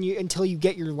to, until you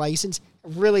get your license,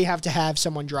 really have to have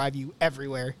someone drive you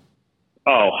everywhere.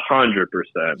 Oh, 100%.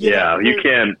 Yeah, you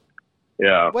can.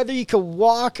 Yeah. Whether you could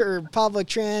walk or public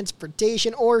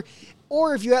transportation, or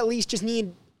if you at least just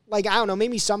need, like, I don't know,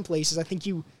 maybe some places I think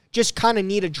you just kind of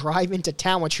need a drive into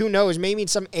town, which who knows, maybe in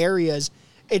some areas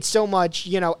it's so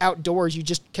much, outdoors, you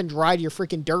just can ride your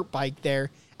freaking dirt bike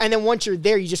there. And then once you're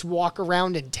there, you just walk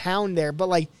around in town there. But,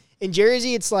 like, in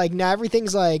Jersey, it's like, now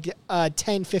everything's like a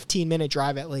 10, 15-minute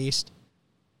drive at least.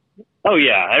 Oh,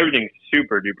 yeah. Everything's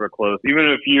super duper close. Even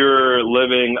if you're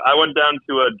living, I went down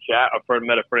to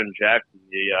met a friend in Jackson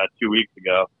 2 weeks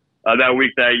ago. That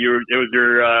week that it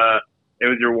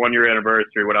was your 1 year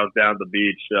anniversary when I was down at the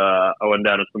beach. I went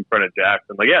down to some friend at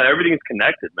Jackson. Like, yeah, everything's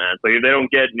connected, man. So if they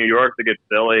don't get New York, they get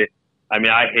Philly. I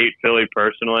mean, I hate Philly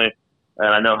personally. And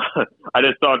I know I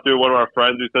just talked to one of our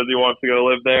friends who says he wants to go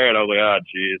live there. And I was like,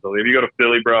 geez. If you go to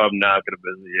Philly, bro, I'm not going to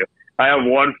visit you. I have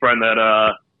one friend that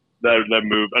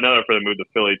moved, another friend that moved to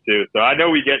Philly too. So I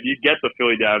know you get the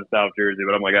Philly down in South Jersey,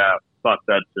 but I'm like, fuck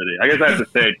that city. I guess I have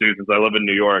to say it too, since I live in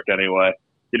New York anyway.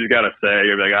 You just got to say,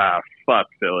 you're like, fuck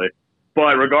Philly.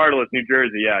 But regardless, New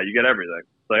Jersey, yeah, you get everything.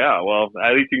 It's like, well,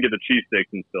 at least you can get the cheesesteaks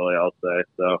in Philly, I'll say.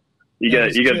 So you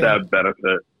get that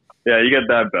benefit. Yeah, you get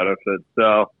that benefit.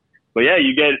 So, but yeah,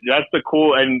 that's the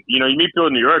cool, and you meet people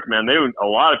in New York, man. A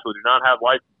lot of people do not have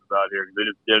licenses out here. They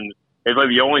just didn't. It's like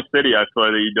the only city I feel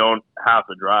like that you don't have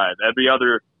to drive. Every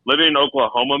other, living in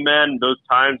Oklahoma, man, those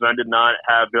times when I did not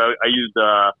have, I used,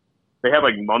 they have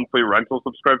like monthly rental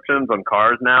subscriptions on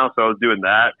cars now. So I was doing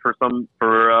that for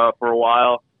a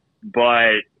while.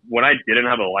 But when I didn't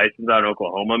have a license out in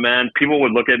Oklahoma, man, people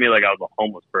would look at me like I was a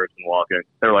homeless person walking.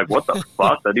 They were like, what the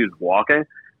fuck? That dude's walking?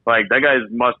 Like, that guy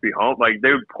must be home. Like,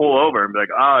 they would pull over and be like,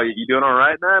 oh, you doing all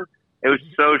right, man? It was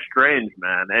so strange,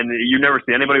 man. And you never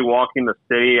see anybody walking the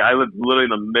city. I live literally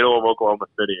in the middle of Oklahoma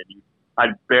City, and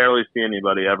I'd barely see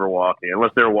anybody ever walking,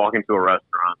 unless they were walking to a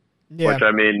restaurant. Yeah. Which,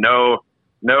 I mean, I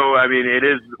mean, it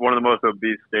is one of the most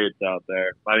obese states out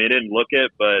there. I mean, it didn't look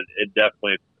it, but it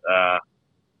definitely,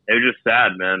 it was just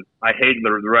sad, man. I hate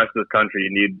the rest of this country.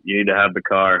 You need to have the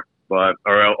car, but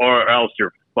or else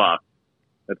you're fucked.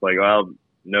 It's like, well,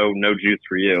 no juice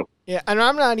for you. Yeah, and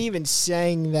I'm not even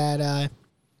saying that,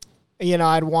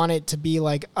 I'd want it to be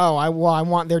like, oh, I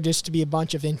want there just to be a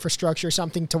bunch of infrastructure or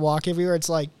something to walk everywhere. It's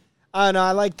like, I don't know,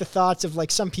 I like the thoughts of,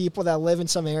 like, some people that live in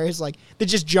some areas, like, they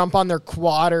just jump on their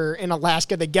quad, or in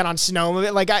Alaska, they get on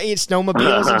snowmobiles. I eat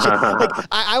snowmobiles and shit. Like,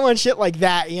 I want shit like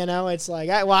that, It's like,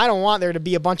 I don't want there to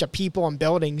be a bunch of people and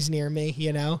buildings near me,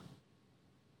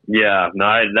 Yeah,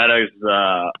 no, that is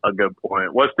a good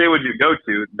point. What state would you go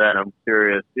to then? I'm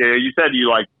curious. Yeah, you said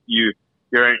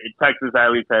you're in Texas,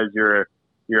 at least has your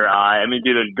eye. I mean,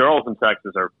 dude, the girls in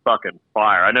Texas are fucking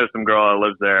fire. I know some girl that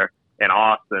lives there in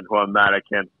Austin who I'm mad I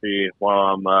can't see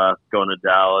while I'm going to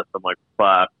Dallas. I'm like,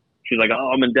 fuck. She's like, oh,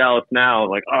 I'm in Dallas now. I'm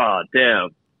like, oh, damn,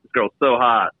 this girl's so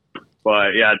hot.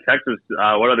 But yeah, Texas.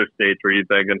 What other states were you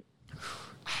thinking?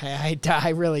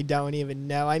 I really don't even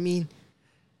know. I mean,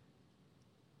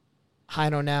 I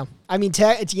don't know. I mean,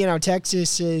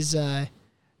 Texas is. I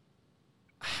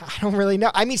don't really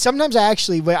know. I mean, sometimes I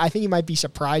think you might be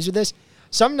surprised with this.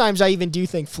 Sometimes I even do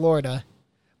think Florida,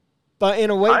 but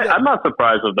in a way, I'm not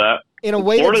surprised with that. In a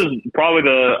way, Florida's probably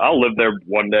I'll live there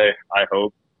one day. I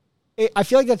hope. I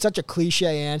feel like that's such a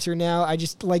cliche answer now. I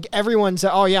just, like, everyone says,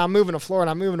 oh yeah, I'm moving to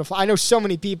Florida. I know so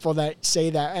many people that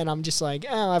say that, and I'm just like,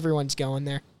 oh, everyone's going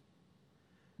there.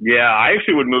 Yeah, I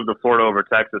actually would move to Florida over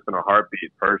Texas in a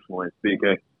heartbeat, personally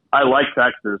speaking. I like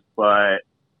Texas, but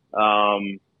I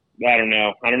don't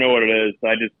know. I don't know what it is.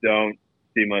 I just don't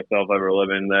see myself ever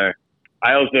living there.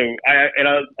 I think I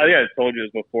told you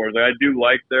this before. Like, I do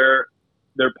like their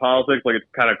politics. Like, it's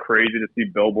kind of crazy to see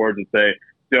billboards that say,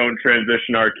 don't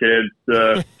transition our kids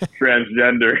to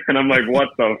transgender. And I'm like, what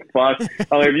the fuck?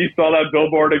 I'm like, if you saw that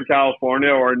billboard in California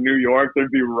or in New York,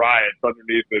 there'd be riots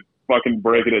underneath it, fucking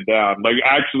breaking it down. Like,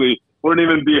 actually, wouldn't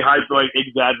even be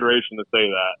exaggeration to say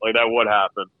that. Like, that would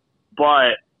happen.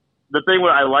 But the thing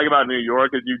what I like about New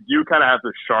York is you do kind of have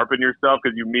to sharpen yourself,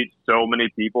 because you meet so many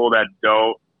people that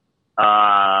don't,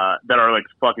 that are like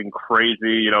fucking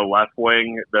crazy, left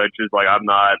wing. That's just like, I'm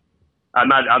not, as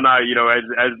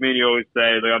me and you always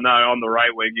say, like, I'm not on the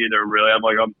right wing either, really.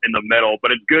 I'm in the middle,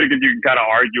 but it's good because you can kind of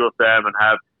argue with them and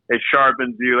it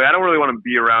sharpens you. Like, I don't really want to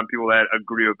be around people that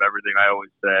agree with everything I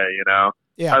always say,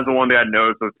 Yeah. That's the one thing I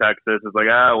noticed with Texas. It's like,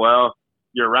 well,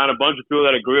 you're around a bunch of people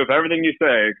that agree with everything you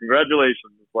say.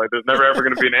 Congratulations. It's like, there's never ever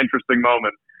going to be an interesting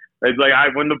moment. It's like,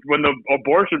 when the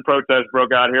abortion protest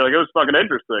broke out here, like, it was fucking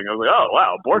interesting. I was like, oh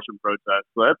wow, abortion protest.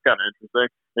 So that's kind of interesting.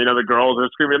 The girls are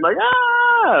screaming like,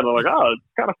 ah, and I'm like, oh, it's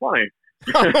kind of funny.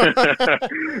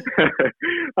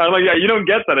 I'm like, yeah, you don't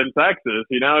get that in Texas.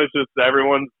 It's just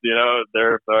everyone's,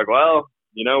 they're like, well,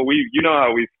 you know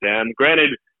how we stand.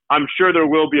 Granted, I'm sure there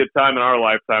will be a time in our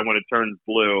lifetime when it turns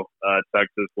blue.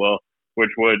 Texas will, that's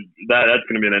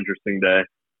going to be an interesting day.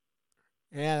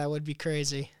 Yeah, that would be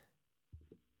crazy.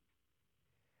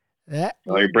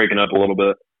 Oh, you're breaking up a little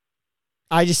bit.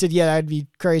 I just said, yeah, that'd be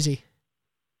crazy.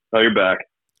 Oh, you're back.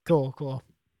 Cool.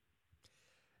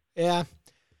 Yeah.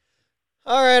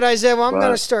 All right, Isaiah. Well, I'm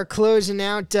going to start closing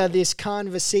out this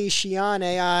conversation.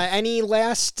 Any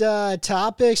last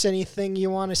topics? Anything you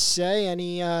want to say?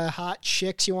 Any hot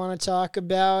chicks you want to talk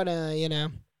about? Oh,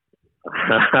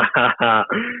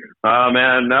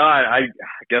 man. No, I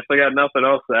guess I got nothing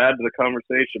else to add to the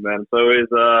conversation, man. It's always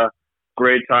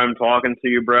great time talking to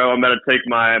you, bro. I'm going to take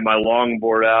my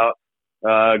longboard out,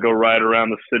 go ride around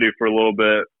the city for a little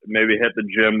bit, maybe hit the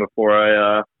gym before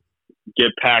I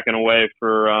get packing away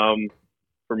for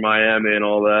Miami and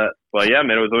all that. But yeah,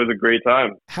 man, it was always a great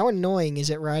time. How annoying is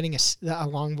it riding a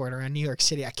longboard around New York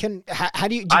City? How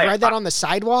do you ride that on the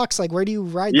sidewalks? Like, where do you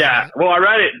ride that? Yeah, well, I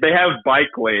ride it. They have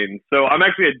bike lanes. So I'm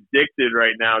actually addicted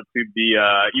right now to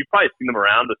the, you've probably seen them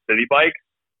around, the city bikes.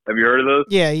 Have you heard of those?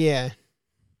 Yeah.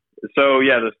 So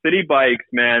yeah, the city bikes,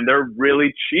 man, they're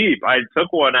really cheap. I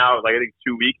took one out I think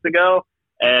 2 weeks ago,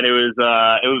 and it was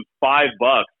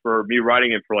 $5 for me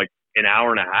riding it for like an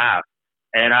hour and a half.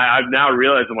 And I've now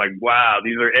realized, I'm like, wow,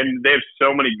 and they have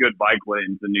so many good bike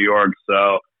lanes in New York.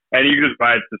 So, and you can just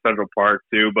ride to Central Park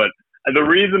too. But the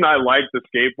reason I like the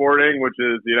skateboarding, which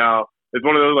is, it's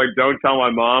one of those, like, don't tell my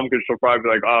mom, because she'll probably be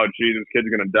like, oh, geez, this kid's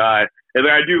going to die. And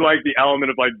I do like the element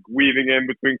of, like, weaving in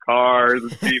between cars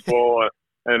and people.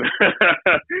 And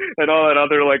and all that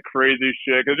other like crazy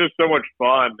shit. It's just so much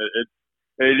fun.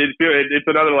 It's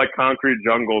another like concrete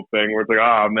jungle thing where it's like,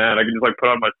 oh man, I can just like put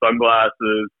on my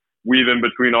sunglasses, weave in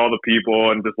between all the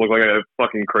people, and just look like a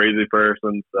fucking crazy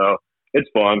person. So it's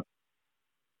fun.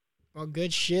 Well,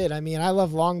 good shit. I mean, I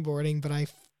love longboarding, but I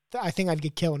think I'd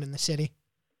get killed in the city.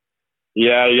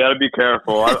 Yeah, you got to be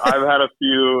careful. I've had a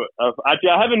few. Actually,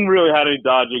 I haven't really had any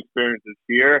dodgy experiences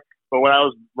here, but when I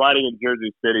was riding in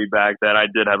Jersey City back then, I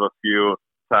did have a few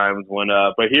times when.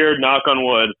 But here, knock on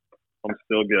wood, I'm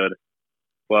still good.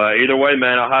 But either way,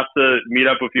 man, I'll have to meet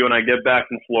up with you when I get back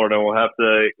from Florida. We'll have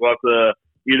to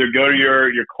either go to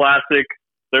your classic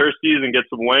Thirsties and get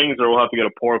some wings, or we'll have to get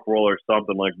a pork roll or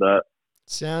something like that.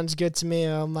 Sounds good to me.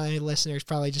 My listeners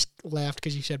probably just laughed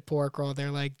because you said pork roll.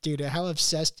 They're like, dude, how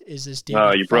obsessed is this dude?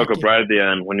 Oh, you broke up right at the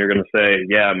end when you're going to say,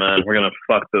 yeah, man, we're going to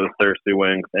fuck those thirsty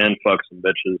wings and fuck some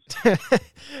bitches.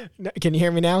 Can you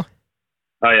hear me now?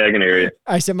 Oh, yeah, I can hear you.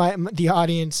 I said the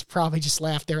audience probably just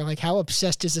laughed. They were like, how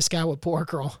obsessed is this guy with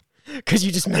pork roll? Because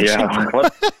you just mentioned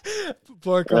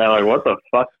pork roll. Yeah, like, what the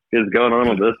fuck is going on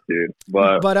with this dude?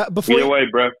 But before either way,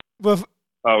 bro.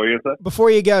 Oh, what are you gonna say? Before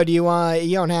you go, do you want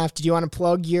to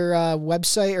plug your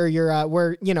website or your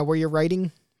where you're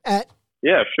writing at?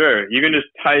 Yeah, sure. You can just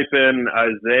type in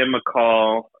Isaiah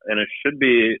McCall, and it should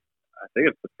be. I think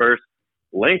it's the first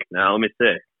link now. Let me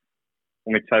see.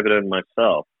 Let me type it in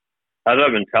myself. As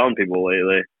I've been telling people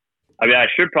lately. I mean, I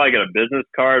should probably get a business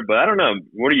card, but I don't know.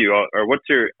 What are you, or what's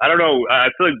your? I don't know. I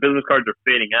feel like business cards are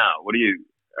fading out. What do you?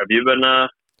 Have you been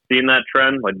seeing that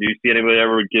trend? Like, do you see anybody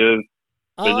ever give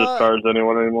business cards to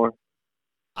anyone anymore?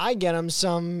 I get them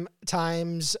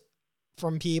sometimes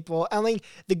from people. I mean,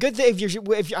 the good thing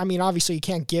if I mean, obviously you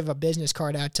can't give a business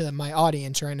card out to my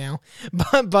audience right now,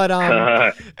 but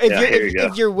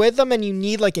if you're with them and you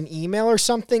need like an email or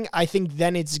something, I think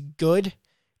then it's good.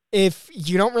 If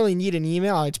you don't really need an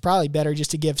email, it's probably better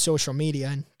just to give social media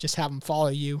and just have them follow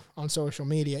you on social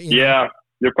media. Yeah,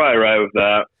 you're probably right with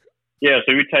that. Yeah,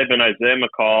 so you type in Isaiah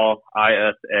McCall,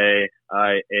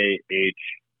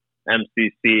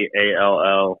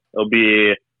 ISAIAHMCCALL. It'll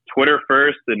be Twitter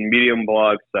first and Medium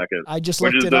blog second. I just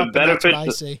looked it up, and that's what I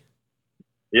see.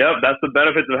 Yep, that's the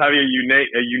benefits of having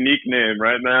a unique name,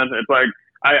 right, man? It's like,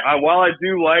 while I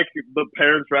do like the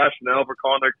parents' rationale for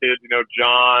calling their kids,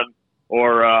 John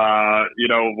or,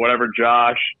 whatever,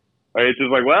 Josh, right? It's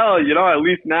just like, well, at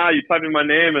least now you type in my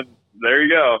name and there you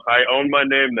go. I own my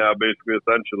name now, basically,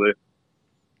 essentially.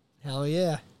 Hell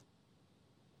yeah.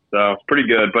 So, pretty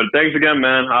good. But thanks again,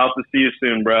 man. I'll have to see you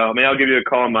soon, bro. I mean, I'll give you a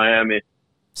call in Miami.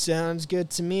 Sounds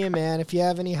good to me, man. If you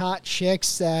have any hot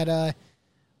chicks that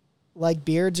like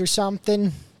beards or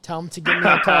something, tell them to give me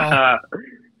a call.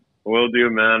 Will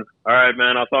do, man. All right,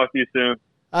 man. I'll talk to you soon.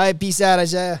 All right, peace out,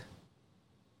 Isaiah.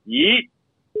 Yeet.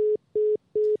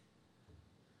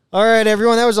 All right,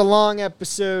 everyone. That was a long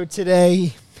episode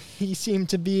today. He seemed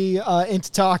to be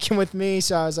into talking with me,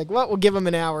 so I was like, well, we'll give him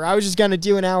an hour. I was just going to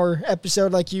do an hour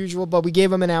episode like usual, but we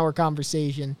gave him an hour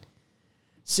conversation.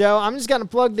 So I'm just going to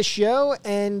plug the show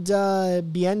and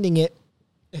be ending it.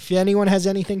 If anyone has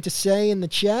anything to say in the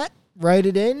chat, write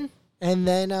it in, and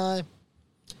then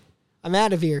I'm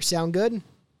out of here. Sound good?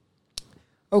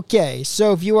 Okay,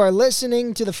 so if you are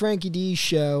listening to the Frankie D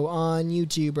Show on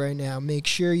YouTube right now, make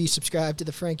sure you subscribe to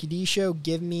the Frankie D Show.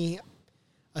 Give me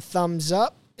a thumbs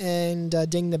up and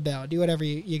ding the bell. Do whatever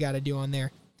you got to do on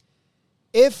there.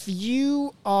 If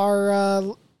you are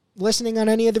listening on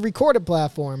any of the recorded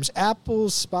platforms, Apple,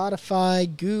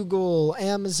 Spotify, Google,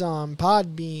 Amazon,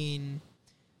 Podbean,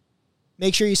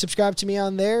 make sure you subscribe to me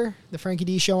on there, the Frankie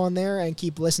D Show on there, and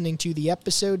keep listening to the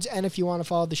episodes. And if you want to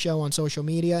follow the show on social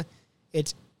media,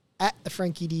 it's at the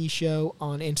Frankie D Show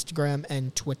on Instagram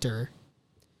and Twitter.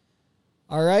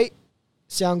 All right?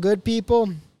 Sound good,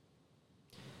 people?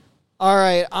 All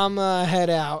right, I'm head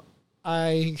out.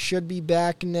 I should be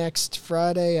back next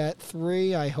Friday at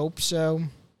 3. I hope so.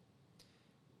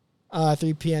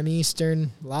 3 p.m.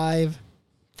 Eastern, live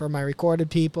for my recorded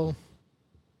people.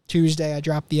 Tuesday, I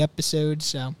drop the episode,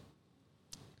 so.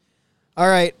 All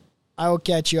right, I will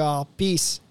catch you all. Peace.